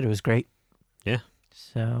 And they said it was great. Yeah.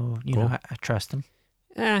 So, you Cool. know, I trust them.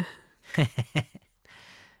 Eh.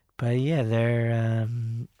 But yeah, they're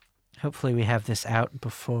hopefully we have this out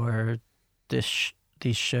before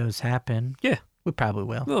these shows happen. Yeah. We probably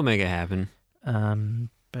will. We'll make it happen.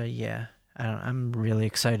 But yeah, I'm really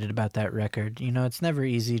excited about that record. You know, it's never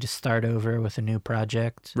easy to start over with a new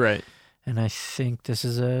project, Right. and I think this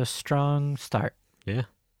is a strong start. Yeah.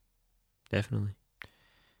 Definitely.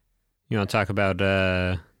 You want to talk about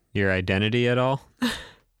your identity at all?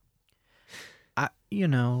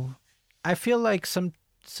 I feel like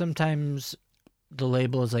sometimes the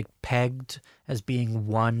label is like pegged as being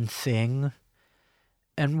one thing.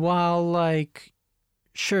 And while like,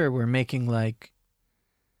 sure, we're making like,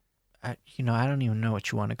 I don't even know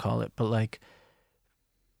what you want to call it, but like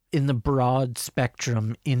in the broad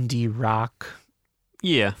spectrum, indie rock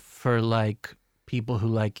Yeah. for like people who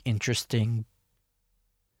like interesting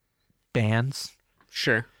bands.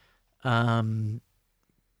 Sure.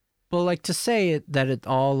 But like to say it that it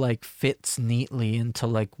all like fits neatly into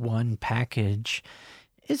like one package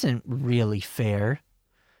isn't really fair.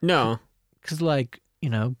 No. Because like,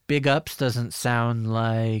 Big Ups doesn't sound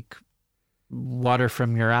like Water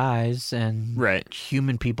From Your Eyes, and Right.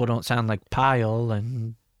 Human People don't sound like Pile,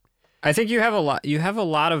 and I think you have a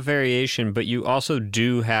lot of variation, but you also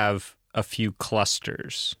do have a few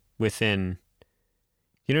clusters within.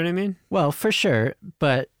 You know what I mean? well, for sure.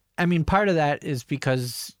 But I mean, part of that is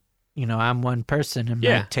because, I'm one person and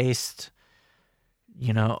Yeah. my taste,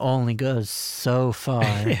 only goes so far.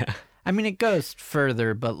 Yeah. I mean, it goes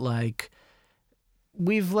further, but like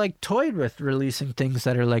we've like toyed with releasing things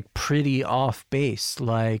that are like pretty off base.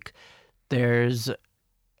 Like there's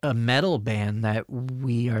a metal band that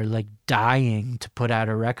we are like dying to put out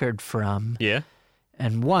a record from. Yeah.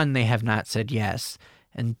 And one, they have not said yes.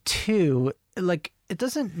 And two, like it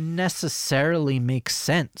doesn't necessarily make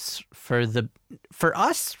sense for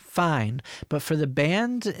us, fine, but for the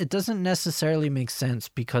band, it doesn't necessarily make sense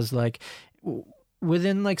because like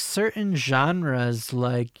within like certain genres,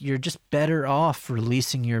 like you're just better off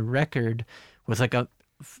releasing your record with like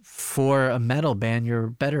for a metal band, you're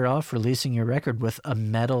better off releasing your record with a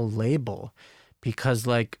metal label because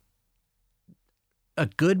like a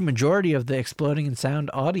good majority of the Exploding in Sound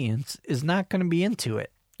audience is not going to be into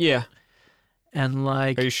it. Yeah. And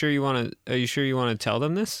like, Are you sure you want to tell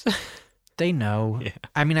them this? they know. Yeah.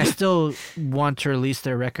 I mean, I still want to release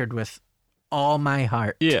their record with all my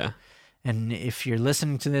heart. Yeah. And if you're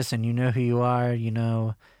listening to this and you know who you are,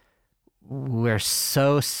 we're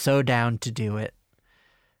so down to do it.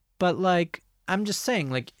 But like, I'm just saying,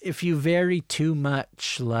 like, if you vary too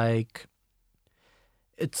much, like,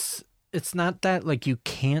 it's not that like you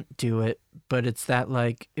can't do it, but it's that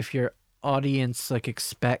like if your audience like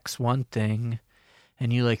expects one thing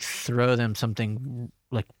and you like throw them something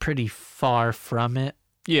like pretty far from it,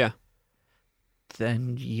 Yeah.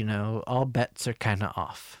 then, all bets are kind of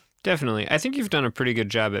off. Definitely. I think you've done a pretty good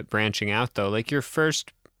job at branching out, though. Like your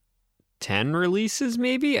first 10 releases,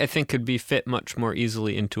 maybe, I think could be fit much more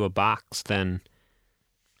easily into a box than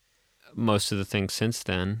most of the things since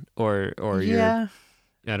then. Or Yeah.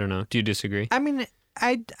 I don't know. Do you disagree? I mean,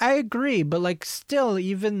 I agree, but like still,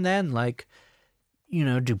 even then, like,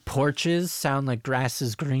 do porches sound like grass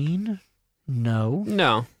is green? No.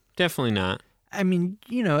 No, definitely not. I mean,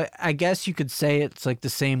 I guess you could say it's like the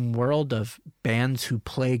same world of bands who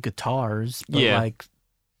play guitars, but Yeah. like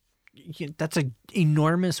that's an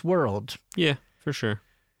enormous world. Yeah, for sure.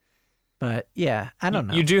 But yeah, I don't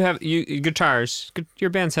know. You do have guitars. Your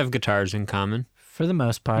bands have guitars in common. For the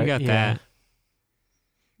most part, You got yeah. that.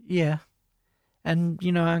 Yeah. And,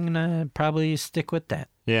 I'm going to probably stick with that.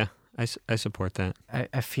 Yeah, I support that.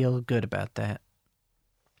 I feel good about that.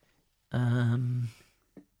 Trying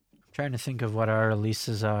to think of what our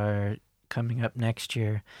releases are coming up next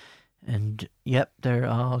year. And, yep, they're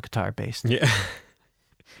all guitar-based. Yeah.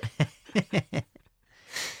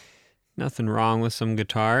 Nothing wrong with some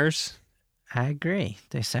guitars. I agree.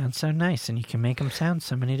 They sound so nice, and you can make them sound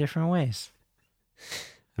so many different ways.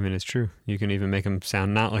 I mean, it's true. You can even make them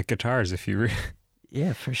sound not like guitars if you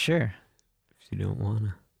Yeah, for sure. if you don't want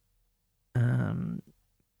to.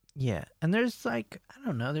 Yeah. And there's like, I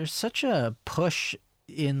don't know, there's such a push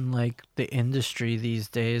in like the industry these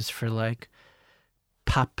days for like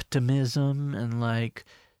poptimism and like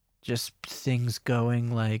just things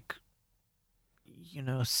going like,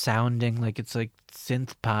 sounding like it's like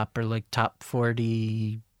synth pop or like top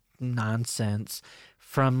 40 nonsense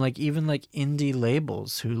from like even like indie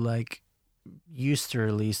labels who like used to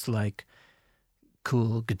release like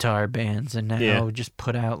cool guitar bands and now just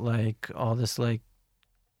put out like all this like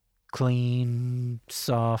clean,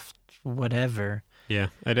 soft, whatever. Yeah,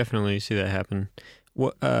 I definitely see that happen.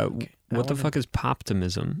 What the fuck is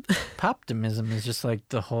poptimism? Poptimism is just like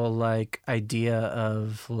the whole like idea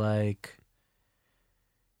of like,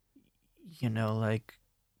 you know, like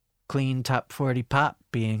clean top 40 pop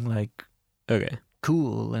being like Okay.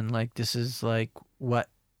 cool and like this is like what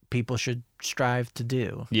people should strive to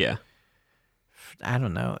do. Yeah. I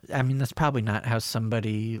don't know. I mean, that's probably not how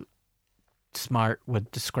somebody smart would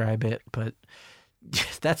describe it, but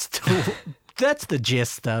that's the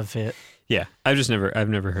gist of it. Yeah. I've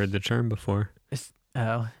never heard the term before. It's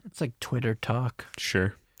like Twitter talk,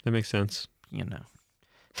 Sure. That makes sense. you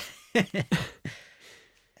know.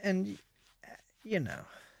 And you know,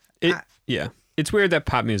 Yeah. It's weird that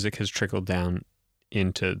pop music has trickled down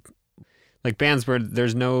into like bands where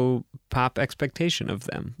there's no pop expectation of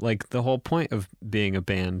them. Like the whole point of being a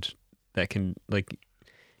band that can like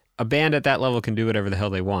a band at that level can do whatever the hell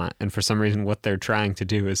they want. And for some reason what they're trying to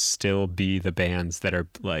do is still be the bands that are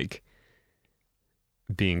like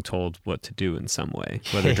being told what to do in some way,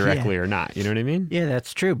 whether directly or not. You know what I mean? yeah,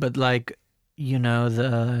 that's true. But like, you know,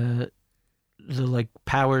 the like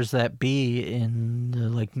powers that be in the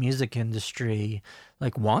like music industry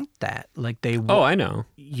like want that. Like they Oh, I know.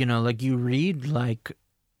 you know, like you read like,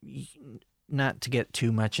 not to get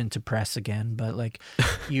too much into press again, but like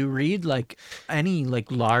you read like any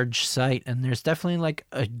like large site and there's definitely like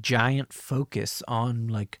a giant focus on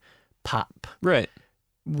like pop, Right.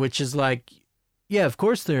 which is like, yeah, of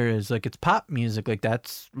course there is. Like it's pop music, like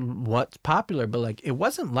that's what's popular, but like it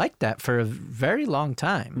wasn't like that for a very long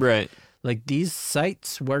time. Right. Like these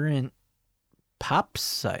sites weren't pop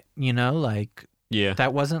site, you know, like Yeah.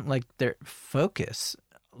 that wasn't like their focus,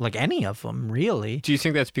 like any of them really. Do you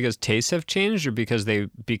think that's because tastes have changed or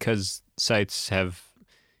because sites have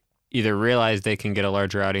either realized they can get a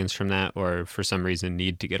larger audience from that or for some reason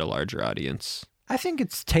need to get a larger audience? I think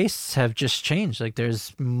its tastes have just changed. Like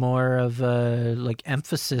there's more of a like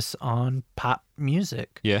emphasis on pop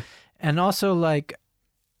music. Yeah. And also like,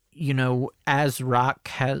 you know, as rock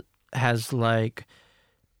has like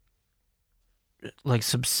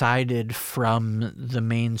subsided from the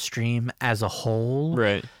mainstream as a whole.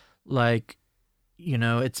 Right. Like, you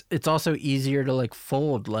know, it's also easier to like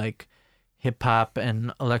fold like hip hop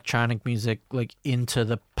and electronic music like into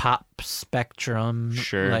the pop spectrum.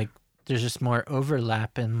 Sure. Like there's just more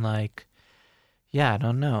overlap and like, yeah, I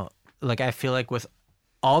don't know. Like I feel like with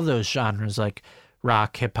all those genres like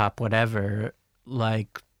rock, hip hop, whatever,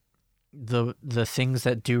 like the things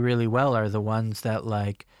that do really well are the ones that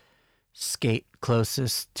like skate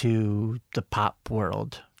closest to the pop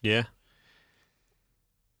world. Yeah.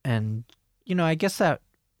 And, you know, I guess that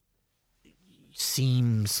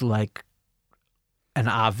seems like an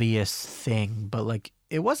obvious thing, but like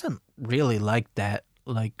it wasn't really like that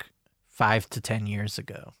like 5 to 10 years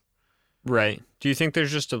ago. Right. Do you think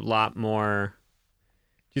there's just a lot more?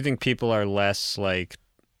 Do you think people are less like,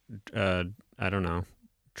 I don't know,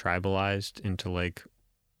 tribalized into like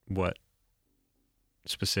what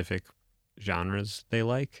specific genres they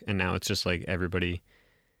like? And now it's just like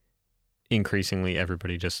increasingly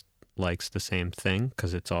everybody just likes the same thing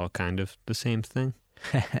because it's all kind of the same thing.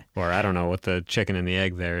 Or I don't know what the chicken and the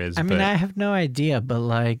egg there is. I mean, I have no idea, but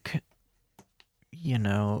like, you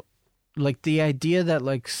know, like the idea that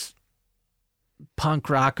like punk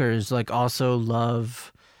rockers like also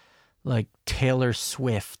love like Taylor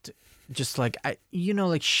Swift, just like you know,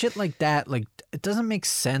 like shit like that, like it doesn't make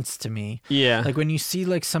sense to me. Yeah. Like when you see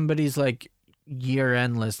like somebody's like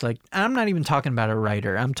year-end list, like I'm not even talking about a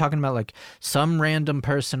writer, I'm talking about like some random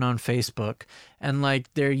person on Facebook, and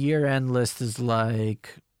like their year-end list is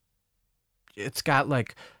like, it's got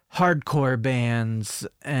like hardcore bands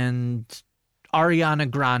and Ariana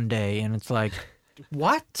Grande, and it's like,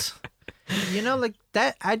 what? You know, like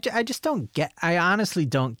that, I just don't get, I honestly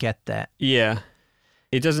don't get that. Yeah.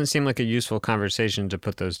 It doesn't seem like a useful conversation to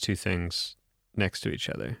put those two things next to each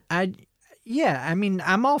other. Yeah, I mean,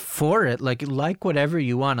 I'm all for it. Like whatever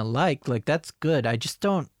you want to like, that's good. I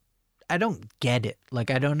don't get it. Like,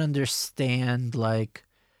 I don't understand, like,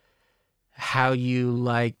 how you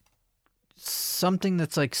like something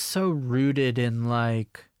that's like so rooted in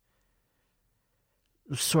like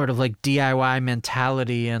sort of like DIY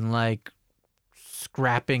mentality and like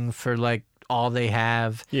scrapping for like all they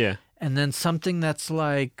have. Yeah. And then something that's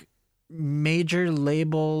like major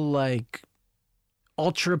label, like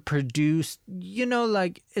ultra produced, you know,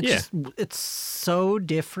 like it's it's so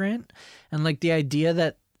different. And like the idea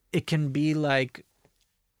that it can be like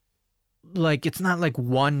like it's not like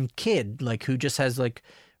one kid like who just has like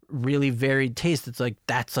really varied taste. It's like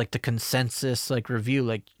that's like the consensus like review,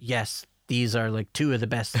 like yes, these are like two of the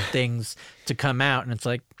best things to come out. And it's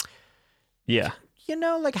like, Yeah. you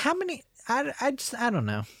know, like how many I don't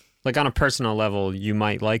know. Like on a personal level, you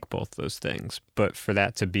might like both those things, but for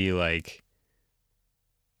that to be like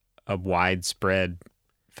a widespread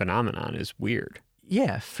phenomenon is weird.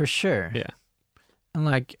 Yeah, for sure. Yeah. And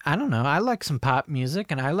like, I don't know, I like some pop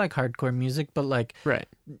music and I like hardcore music, but like Right.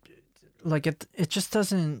 like it just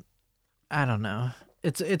doesn't, I don't know.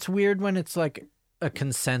 It's weird when it's like a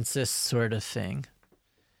consensus sort of thing.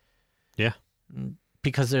 Yeah.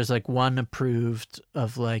 Because there's like one approved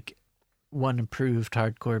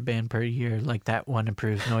hardcore band per year, like that one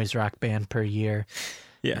approved noise rock band per year.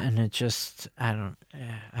 Yeah. And it just, I don't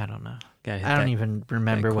know. Gotta hit I don't that- even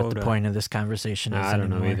remember what the quota. point of this conversation is I don't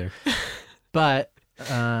know anymore. either. But,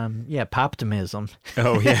 yeah, poptimism.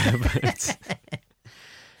 Oh, yeah. But it's,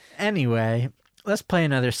 Anyway, let's play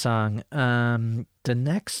another song. The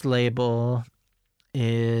next label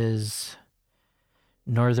is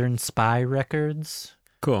Northern Spy Records.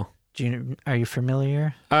 cool. Are you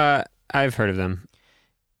familiar? I've heard of them.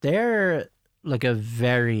 They're like a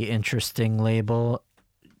very interesting label.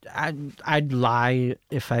 I'd lie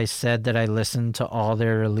if I said that I listened to all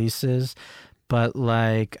their releases, but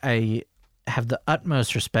like I have the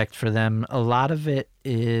utmost respect for them. A lot of it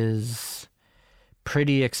is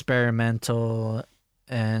pretty experimental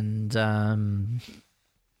and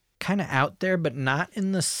kind of out there, but not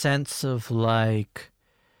in the sense of like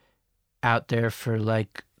out there for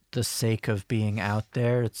like the sake of being out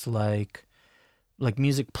there. It's like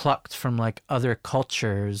music plucked from like other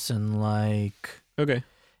cultures and like Okay.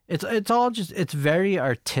 it's all just, it's very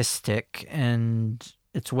artistic and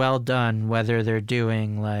it's well done, whether they're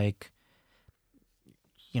doing like,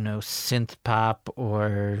 you know, synth pop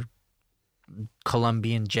or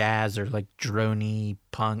Colombian jazz or like droney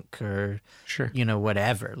punk or, Sure. you know,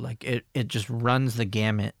 whatever. Like it just runs the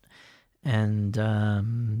gamut. And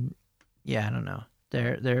yeah, I don't know.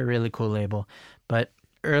 They're a really cool label. But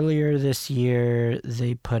earlier this year,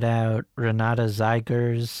 they put out Renata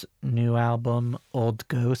Zeiger's new album, Old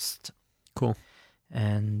Ghost. Cool.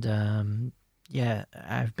 And yeah,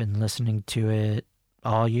 I've been listening to it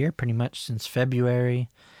all year, pretty much since February.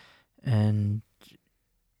 And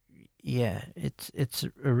yeah, it's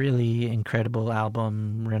a really incredible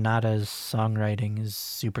album. Renata's songwriting is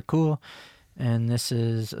super cool. And this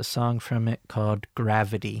is a song from it called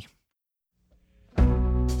Gravity.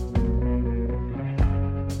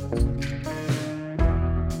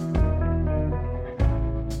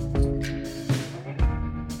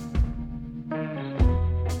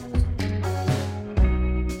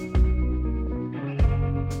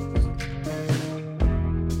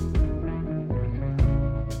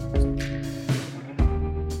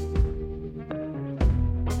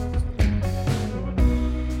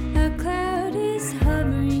 A cloud is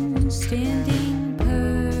hovering, standing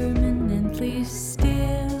permanently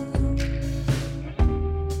still.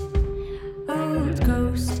 Old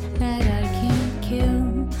ghost that I can't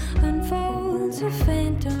kill unfolds a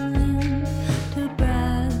phantom limb to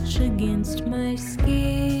brush against my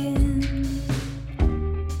skin.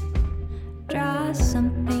 Draw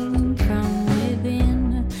something from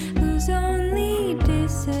within, whose only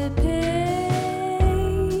dissipating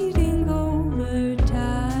over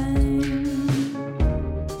time.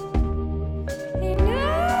 And I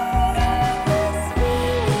have this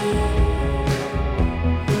feeling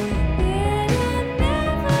that I'm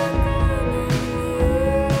never gonna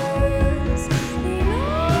lose the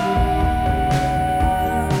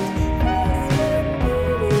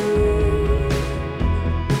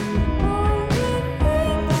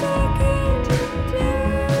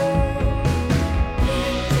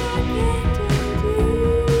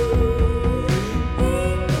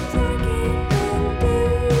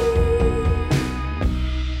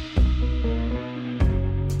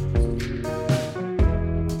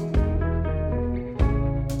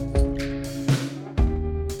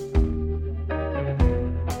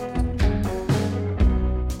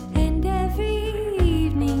And every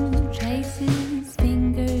evening traces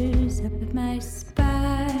fingers up my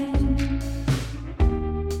spine.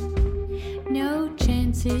 No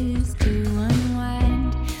chances to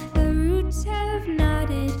unwind. The roots have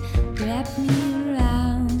knotted, wrapped me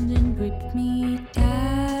around and gripped me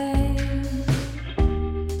tight.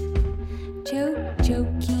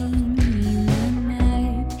 Choking in the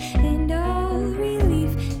night, and all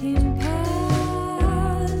relief impossible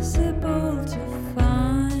to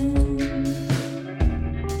find.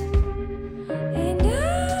 And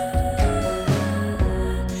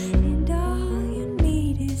all you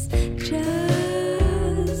need is just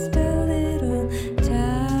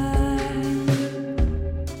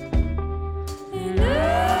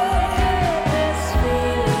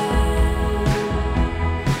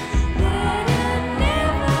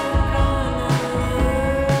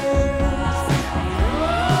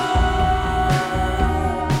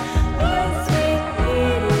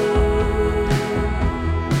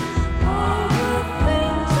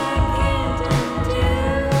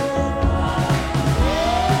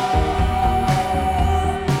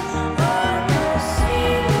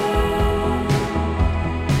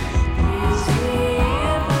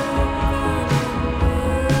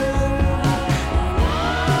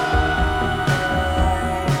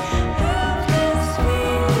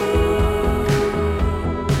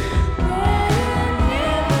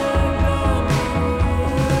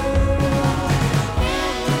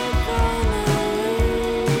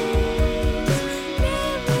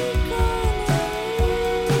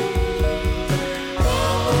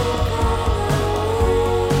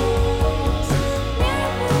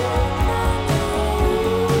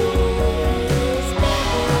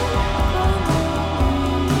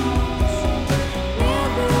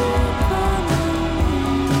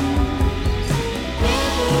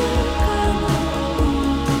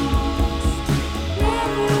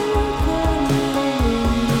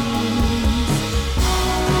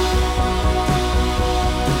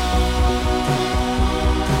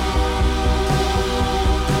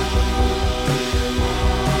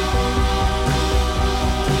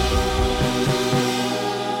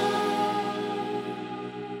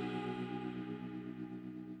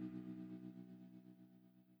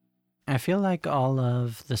feel like all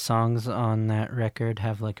of the songs on that record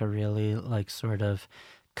have like a really like sort of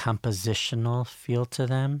compositional feel to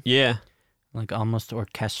them, Yeah, like almost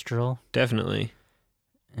orchestral, definitely.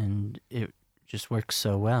 and it just works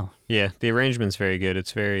so well. Yeah, the arrangement's very good.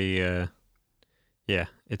 It's very, yeah,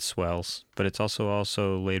 it swells, but it's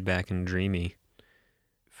also laid back and dreamy.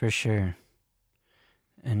 For sure.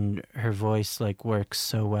 And her voice like works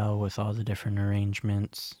so well with all the different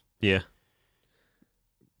arrangements, Yeah,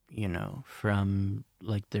 you know, from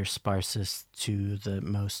like their sparsest to the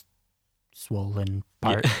most swollen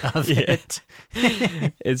part of Yeah. it.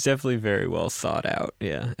 it's definitely very well thought out.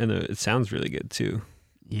 Yeah, and it sounds really good too.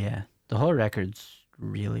 Yeah, the whole record's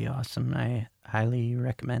really awesome. I highly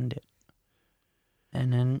recommend it.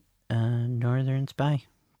 And then Northern Spy,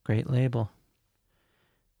 great label.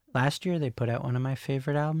 Last year they put out one of my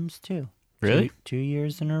favorite albums too. Really? 2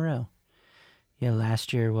 years in a row. Yeah,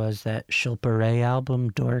 last year was that Shilpa Ray album,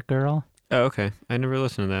 Door Girl. Oh, okay. I never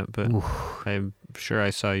listened to that, but Ooh. I'm sure I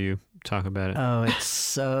saw you talk about it. Oh, it's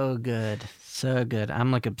so good. So good.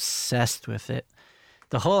 I'm like obsessed with it.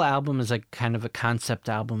 The whole album is like kind of a concept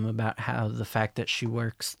album about how the fact that she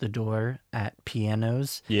works the door at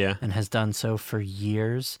pianos Yeah, and has done so for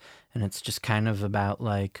years. And it's just kind of about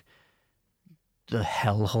like the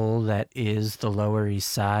hellhole that is the Lower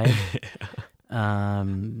East Side.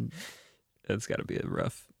 that's got to be a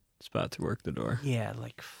rough spot to work the door. Yeah,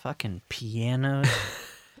 like fucking pianos.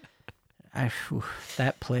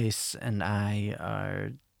 That place and I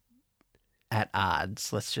are at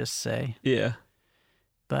odds, let's just say. Yeah,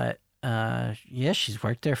 But yeah, she's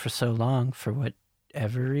worked there for so long for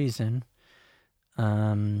whatever reason.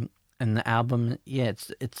 And the album, yeah,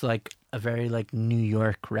 it's like a very like New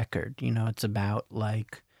York record. You know, it's about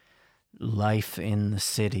like life in the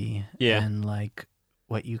city. Yeah. And like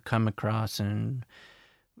what you come across and,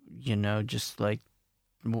 you know, just like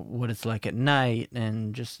what it's like at night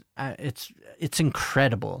and just it's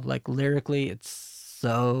incredible. Like lyrically, it's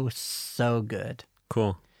so good.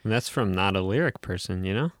 cool. And that's from not a lyric person,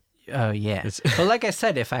 you know? Oh yeah. It's- But like I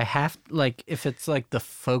said, if it's like the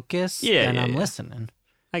focus, Yeah, then yeah, I'm yeah. listening.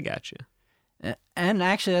 I got you. And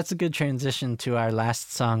actually, that's a good transition to our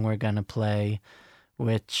last song we're gonna play,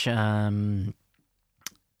 which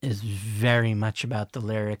is very much about the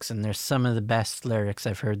lyrics, and there's some of the best lyrics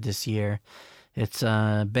I've heard this year. It's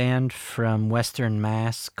a band from Western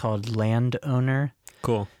Mass called Landowner,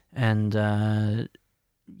 Cool. and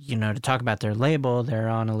you know, to talk about their label, they're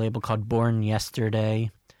on a label called Born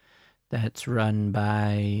Yesterday, that's run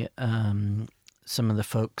by some of the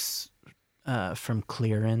folks from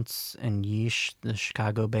Clearance and Yeesh, the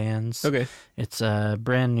Chicago bands. Okay. It's a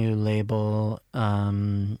brand new label.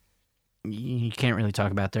 You can't really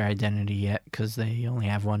talk about their identity yet because they only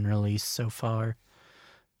have one release so far.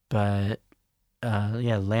 But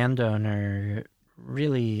yeah, Landowner,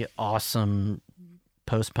 really awesome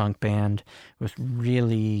post-punk band with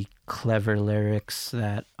really clever lyrics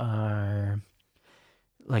that are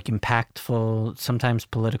like impactful, sometimes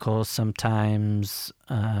political, sometimes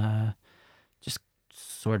just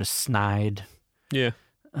sort of snide. Yeah.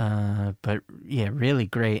 But yeah, really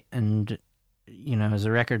great. And, you know, as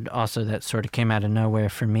a record also that sort of came out of nowhere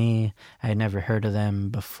for me. I had never heard of them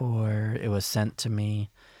before it was sent to me.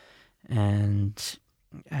 And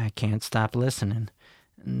I can't stop listening.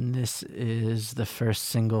 And this is the first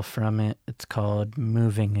single from it. It's called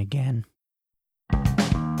Moving Again.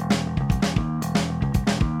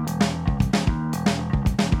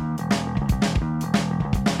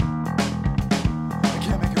 I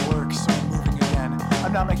can't make it work, so I'm moving again.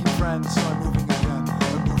 I'm not making friends, so I'm moving again.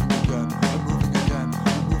 I'm moving again. I'm moving again.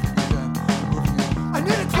 I'm moving again. I'm moving again. I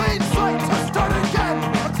need a clean slate to start again.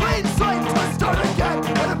 A clean slate to start again.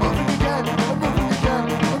 And I'm moving again. I'm moving again.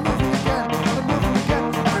 I'm moving again. I'm moving again.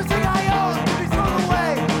 Everything I own can be thrown away.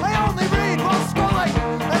 I only read while scrolling.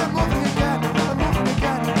 And I'm moving again. I'm moving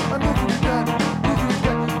again. I'm moving again. Moving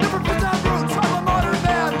again. Never put down roots. I'm a modern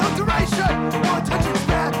man. No duration. No attention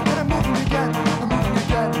span. And I'm moving again. I'm moving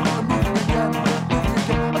again. I'm moving again. Moving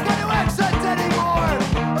again. I've got no accent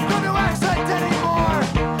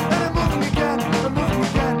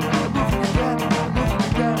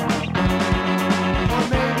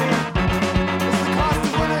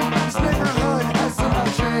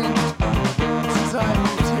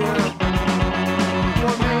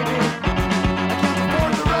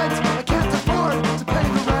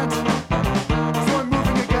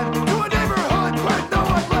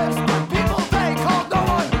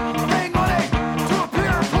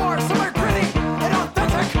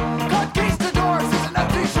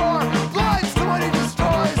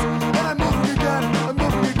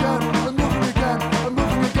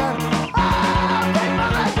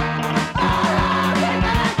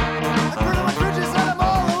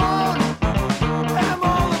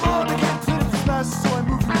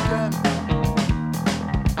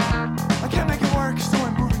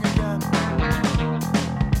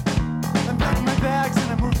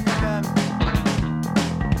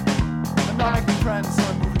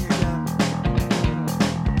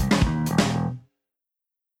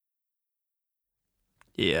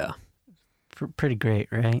Yeah. Pretty great,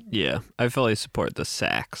 right? Yeah. I fully support the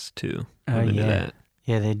sax, too. Oh, I'm into yeah. that.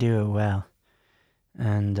 Yeah, they do it well.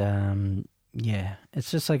 And, yeah,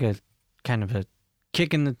 it's just like a kind of a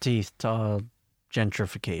kick in the teeth to all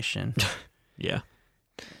gentrification Yeah.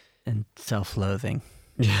 and self-loathing.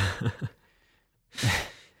 Yeah.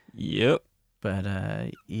 Yep.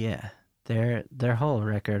 But, yeah, their whole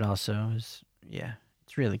record also is, yeah,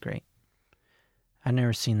 it's really great. I've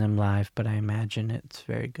never seen them live, but I imagine it's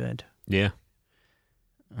very good. Yeah.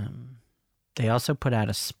 They also put out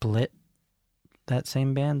a split, that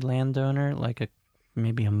same band, Landowner, like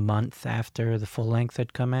maybe a month after the full length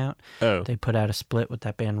had come out. Oh. They put out a split with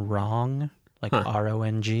that band Wrong, like Huh.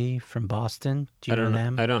 RONG from Boston. Do you know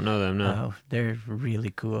them? I don't know them, no. Oh, they're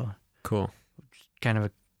really cool. Cool. Kind of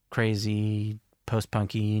a crazy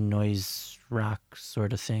post-punky noise rock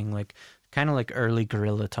sort of thing, like kind of like early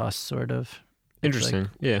Gorilla Toss sort of. It's, Interesting.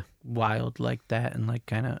 like, Yeah. wild like that and like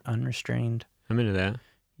kind of unrestrained. I'm into that.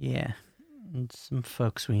 Yeah. And some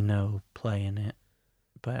folks we know play in it.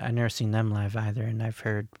 But I've never seen them live either, and I've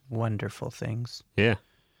heard wonderful things. Yeah.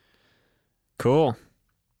 Cool.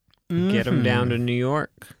 Get them down to New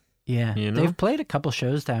York. Yeah. you know? They've played a couple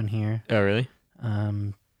shows down here. Oh, really?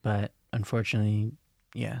 But unfortunately,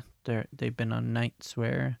 yeah, they've been on nights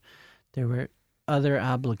where there were other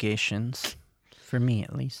obligations, for me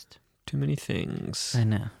at least. Too many things. I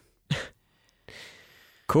know.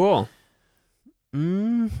 Cool.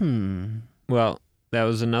 Mm-hmm. Well, that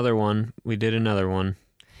was another one. We did another one.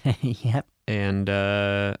 Yep. And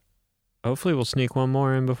hopefully we'll sneak one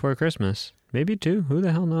more in before Christmas. Maybe two. Who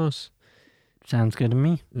the hell knows? Sounds good to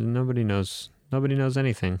me. Nobody knows. Nobody knows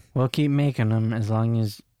anything. We'll keep making them as long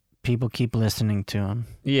as people keep listening to them.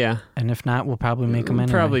 Yeah. And if not, we'll probably make them We'll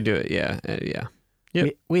anyway. probably do it. Yeah. Yeah.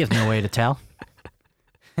 Yep. We have no way to tell.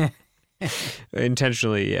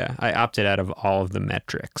 Intentionally, yeah. I opted out of all of the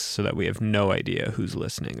metrics so that we have no idea who's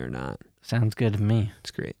listening or not. Sounds good to me.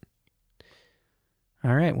 It's great.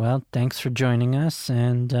 All right. Well, thanks for joining us,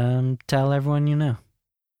 and tell everyone you know.